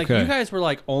 months. I mean, like Okay. you guys were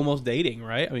like almost dating,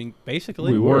 right? I mean,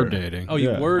 basically. We We were were. dating. Oh,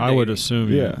 you Yeah. were. I Dating. would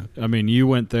assume. Yeah. I mean, you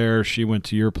went there. She went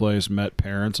to your place, met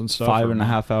parents and stuff.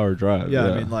 5.5 hour drive. Yeah,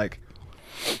 I mean, like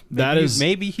that Maybe- is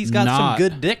maybe he's got some not-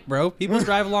 good dick, bro. People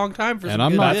drive a long time for And some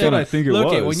I'm good not dick. That's what I think it Look,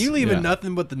 was. when you leaving Yeah.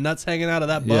 nothing but the nuts hanging out of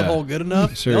that Yeah. butthole good enough,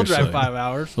 they'll drive Seriously. 5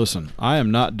 hours. Listen, I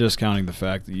am not discounting the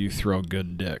fact that you throw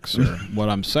good dicks. Or what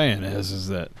I'm saying is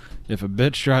that if a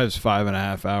bitch drives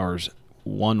 5.5 hours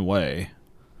one way,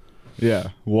 Yeah.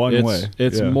 One it's, way.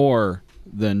 It's Yeah. more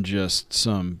than just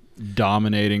some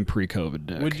dominating pre-COVID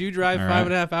dick. Would you drive All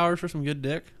 5.5 hours for some good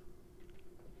dick?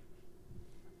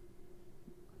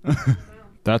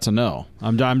 That's a no.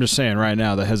 I'm just saying right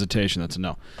now, the hesitation, that's a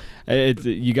no.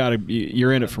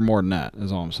 You're in it for more than that,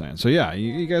 is all I'm saying. So yeah,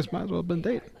 you guys might as well have been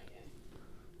dating.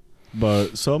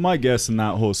 But so my guess in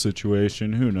that whole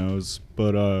situation, who knows?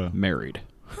 But Married.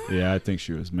 yeah, I think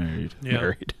she was married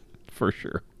Married. For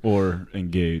sure. or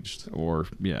engaged. Or,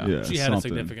 yeah. Yeah, She had a something.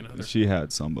 significant other. She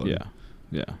had somebody. Yeah.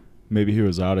 Yeah. Maybe he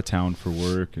was out of town for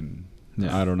work, and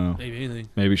Yeah. I don't know. Maybe anything.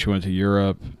 Maybe she went to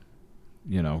Europe,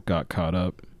 got caught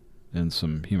up in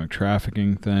some human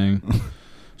trafficking thing.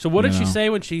 So what did You she know. say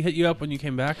when she hit you up when you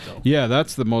came back, though? Yeah,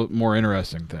 that's the more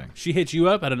interesting thing. She hit you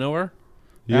up out of nowhere?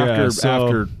 Yeah.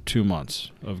 After 2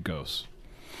 months of ghosts.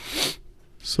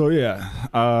 So yeah,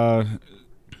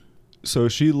 so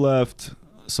she left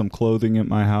some clothing at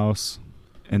my house,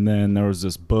 and then there was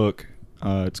this book.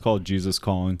 It's called Jesus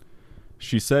Calling.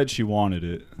 She said she wanted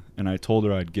it, and I told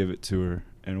her I'd give it to her.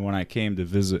 And when I came to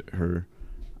visit her,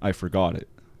 I forgot it.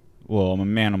 Well, I'm a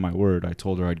man of my word. I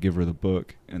told her I'd give her the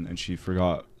book, and then she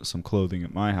forgot some clothing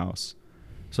at my house.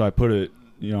 So I put it,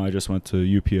 I just went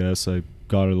to UPS. I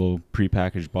got a little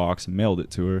prepackaged box and mailed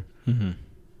it to her. Mm-hmm.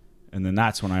 And then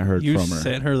that's when I heard You from her.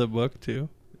 sent her the book, too?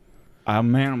 I'm a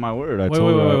man of my word. I Wait,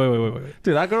 told wait, her. wait, wait.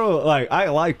 Dude, that girl, I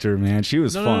liked her, man. She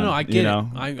was No, fun. no, I get you it. know?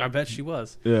 I bet she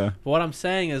was. Yeah. But what I'm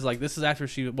saying is, like, this is after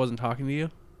she wasn't talking to you,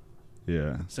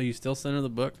 Yeah. so you still sent her the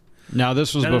book? Now,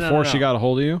 this was No, no, before no. she got a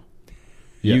hold of you?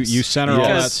 Yes. You sent her all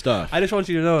Yes. that stuff. I just want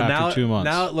you to know, After now, 2 months.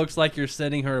 now it looks like you're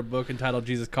sending her a book entitled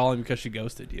Jesus Calling because she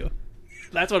ghosted you.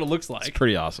 That's what it looks like. It's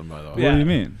pretty awesome, by the way. Yeah. What do you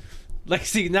mean? Like,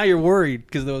 see, now you're worried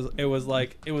because it was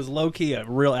low key a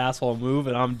real asshole move,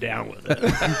 and I'm down with it.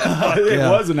 It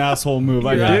was an asshole move.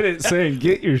 I Yeah. did it saying,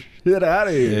 get your shit out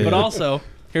of here. Yeah. But also,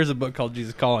 here's a book called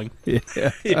Jesus Calling.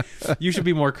 Yeah. You should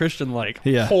be more Christian-like.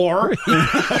 Yeah. Whore.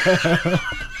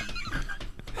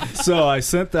 So I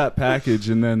sent that package,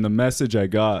 and then the message I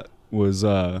got was,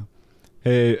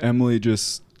 hey, Emily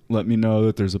just let me know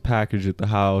that there's a package at the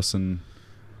house, and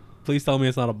Please tell me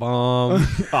it's not a bomb.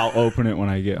 I'll open it when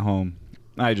I get home.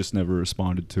 I just never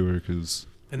responded to her because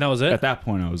And that was it? at that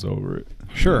point I was over it.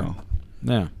 Sure. You know?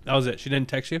 Yeah. That was it. She didn't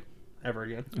text you ever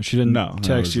again. She didn't No, that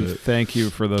text was you, it. thank you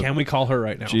for the Can we call her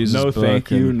right now? Jesus No, book thank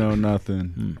you. and- No,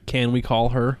 nothing. Can we call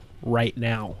her right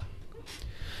now?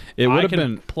 It would I have can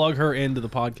been plug her into the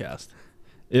podcast.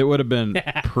 It would have been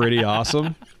pretty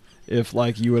awesome if,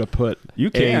 like, you would have put You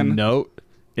a can. note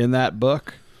in that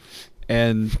book.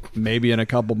 And maybe in a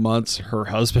couple months, her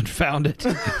husband found it,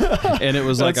 and it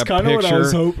was like a kinda picture. what I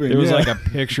was hoping, it was yeah. like a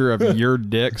picture of your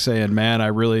dick saying, "Man, I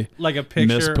really Like a picture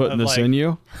miss putting of this like in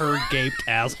you." her gaped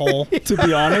asshole. To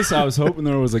be honest, I was hoping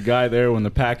there was a guy there when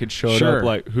the package showed Sure. up.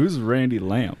 Like, who's Randy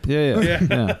Lamp? Yeah.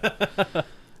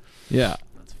 Yeah.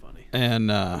 That's funny. And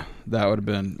that would have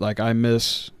been like, I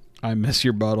miss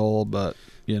your butthole, but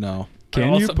you know,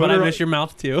 Can you put but I her? miss your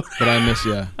mouth too. but I miss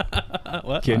you.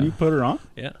 What? Can you put her on?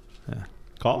 Yeah.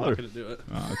 Call I'm her. not gonna do it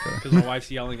Oh, okay. because my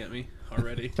wife's yelling at me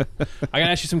already. I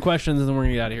gotta ask you some questions and then we're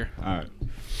gonna get out of here. All right.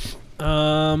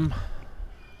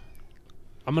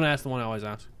 I'm gonna ask the one I always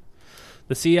ask.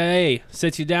 The CIA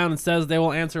sits you down and says they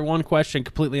will answer one question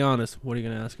completely honest. What are you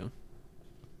gonna ask them?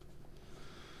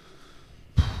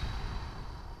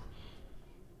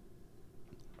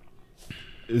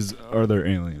 Are there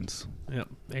aliens? Yep,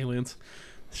 aliens.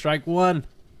 Strike one,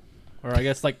 or I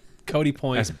guess like Cody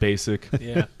point. That's basic.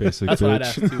 Yeah, Basic that's what I'd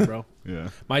bitch. ask too, bro. Yeah.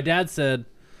 My dad said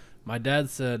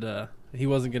he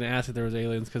wasn't gonna ask if there was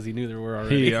aliens because he knew there were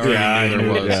already. He already Yeah, I knew there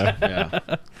knew, was. yeah.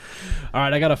 Yeah. All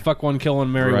right, I got a fuck one, kill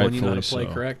one, marry one. You know how to Rightfully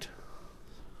play, so. correct?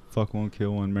 Fuck one,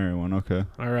 kill one, marry one. Okay.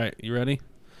 All right, you ready?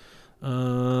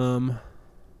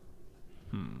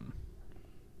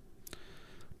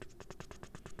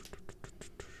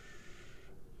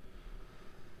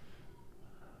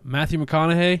 Matthew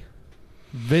McConaughey,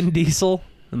 Vin Diesel,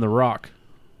 and The Rock.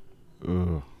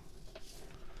 Ugh.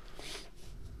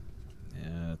 Yeah,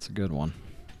 that's a good one.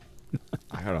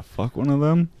 I gotta fuck one of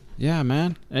them. Yeah,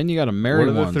 man. And you got to marry What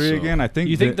are the one. three so- again? I think.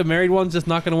 You think the married one's just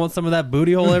not going to want some of that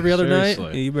booty hole every other night?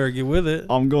 Seriously. You better get with it.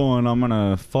 I'm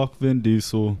gonna fuck Vin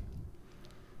Diesel.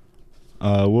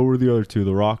 What were the other two?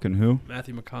 The Rock and who?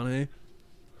 Matthew McConaughey.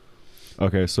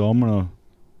 Okay, so I'm gonna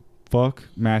fuck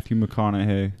Matthew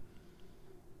McConaughey.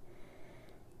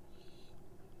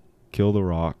 Kill The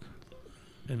Rock.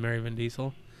 And marry Vin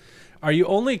Diesel. Are you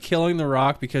only killing The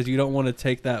Rock because you don't want to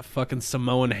take that fucking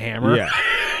Samoan hammer? Yeah.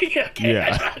 Okay,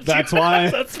 Yeah. That's why.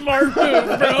 That's a smart move,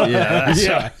 bro. Yeah,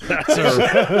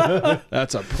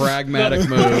 that's a pragmatic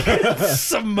move.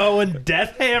 Samoan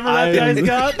death hammer that guy's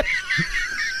got.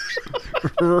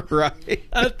 Right.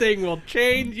 That thing will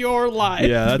change your life.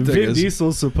 Yeah, that thing Vin is.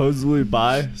 Diesel's supposedly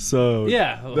bi, so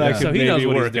Yeah. That So could he knows maybe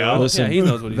what he's work doing. out. Listen, yeah, he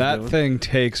knows what he's that doing. thing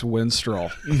takes Winstrol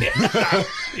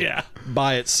Yeah.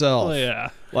 by itself. Oh, yeah.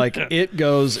 Like it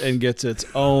goes and gets its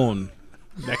own.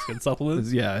 Mexican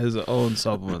supplements. Yeah, his own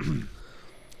supplement.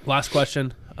 Last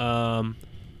question. I'm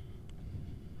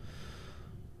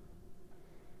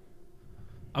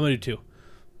gonna do two.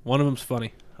 One of them's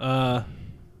funny.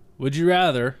 Would you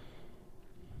rather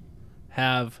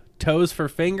have toes for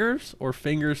fingers or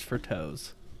fingers for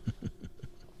toes?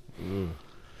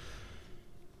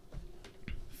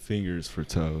 fingers for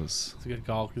toes. It's a good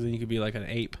call because then you could be like an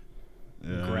ape,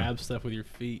 Yeah. grab stuff with your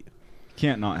feet.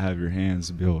 Can't not have your hands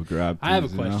to be able to grab. I have a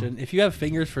things, you know? question. If you have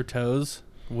fingers for toes,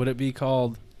 would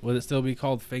it still be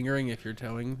called fingering if you're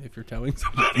towing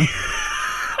somebody?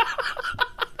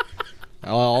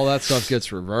 All that stuff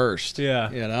gets reversed. Yeah.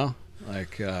 You know?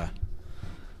 Like, yeah.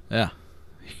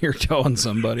 You're towing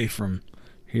somebody from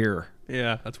here.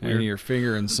 Yeah, that's And weird. you're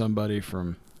fingering somebody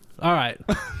from. All right,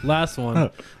 last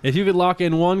one. If you could lock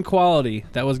in one quality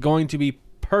that was going to be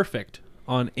perfect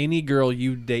on any girl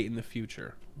you date in the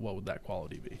future, what would that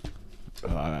quality be?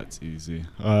 That's easy.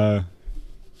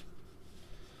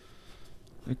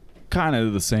 Kind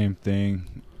of the same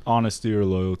thing. Honesty or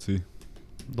loyalty.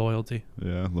 Loyalty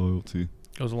Yeah, loyalty.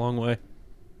 goes a long way.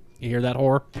 You hear that,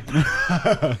 whore?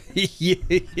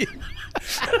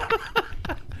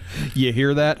 You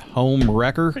hear that, home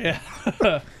wrecker? Yeah.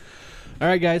 All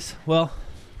right, guys. Well,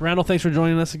 Randall, thanks for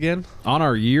joining us again On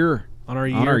our year on our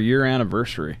year. on our year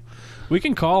anniversary. We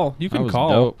can call. You That can was call.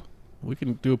 dope. We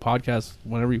can do a podcast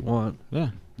whenever you want. Yeah.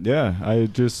 Yeah, I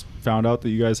just found out that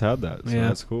you guys had that, so Yeah.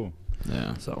 that's cool.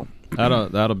 Yeah. So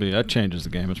That changes the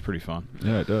game. It's pretty fun.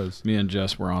 Yeah, it does. Me and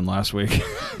Jess were on last week.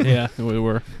 yeah, we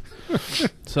were.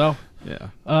 So, Yeah.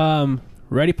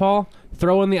 ready, Paul?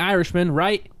 Throw in the Irishman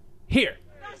right here.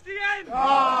 That's the end.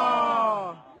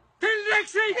 Oh, till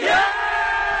next week.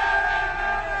 Yeah!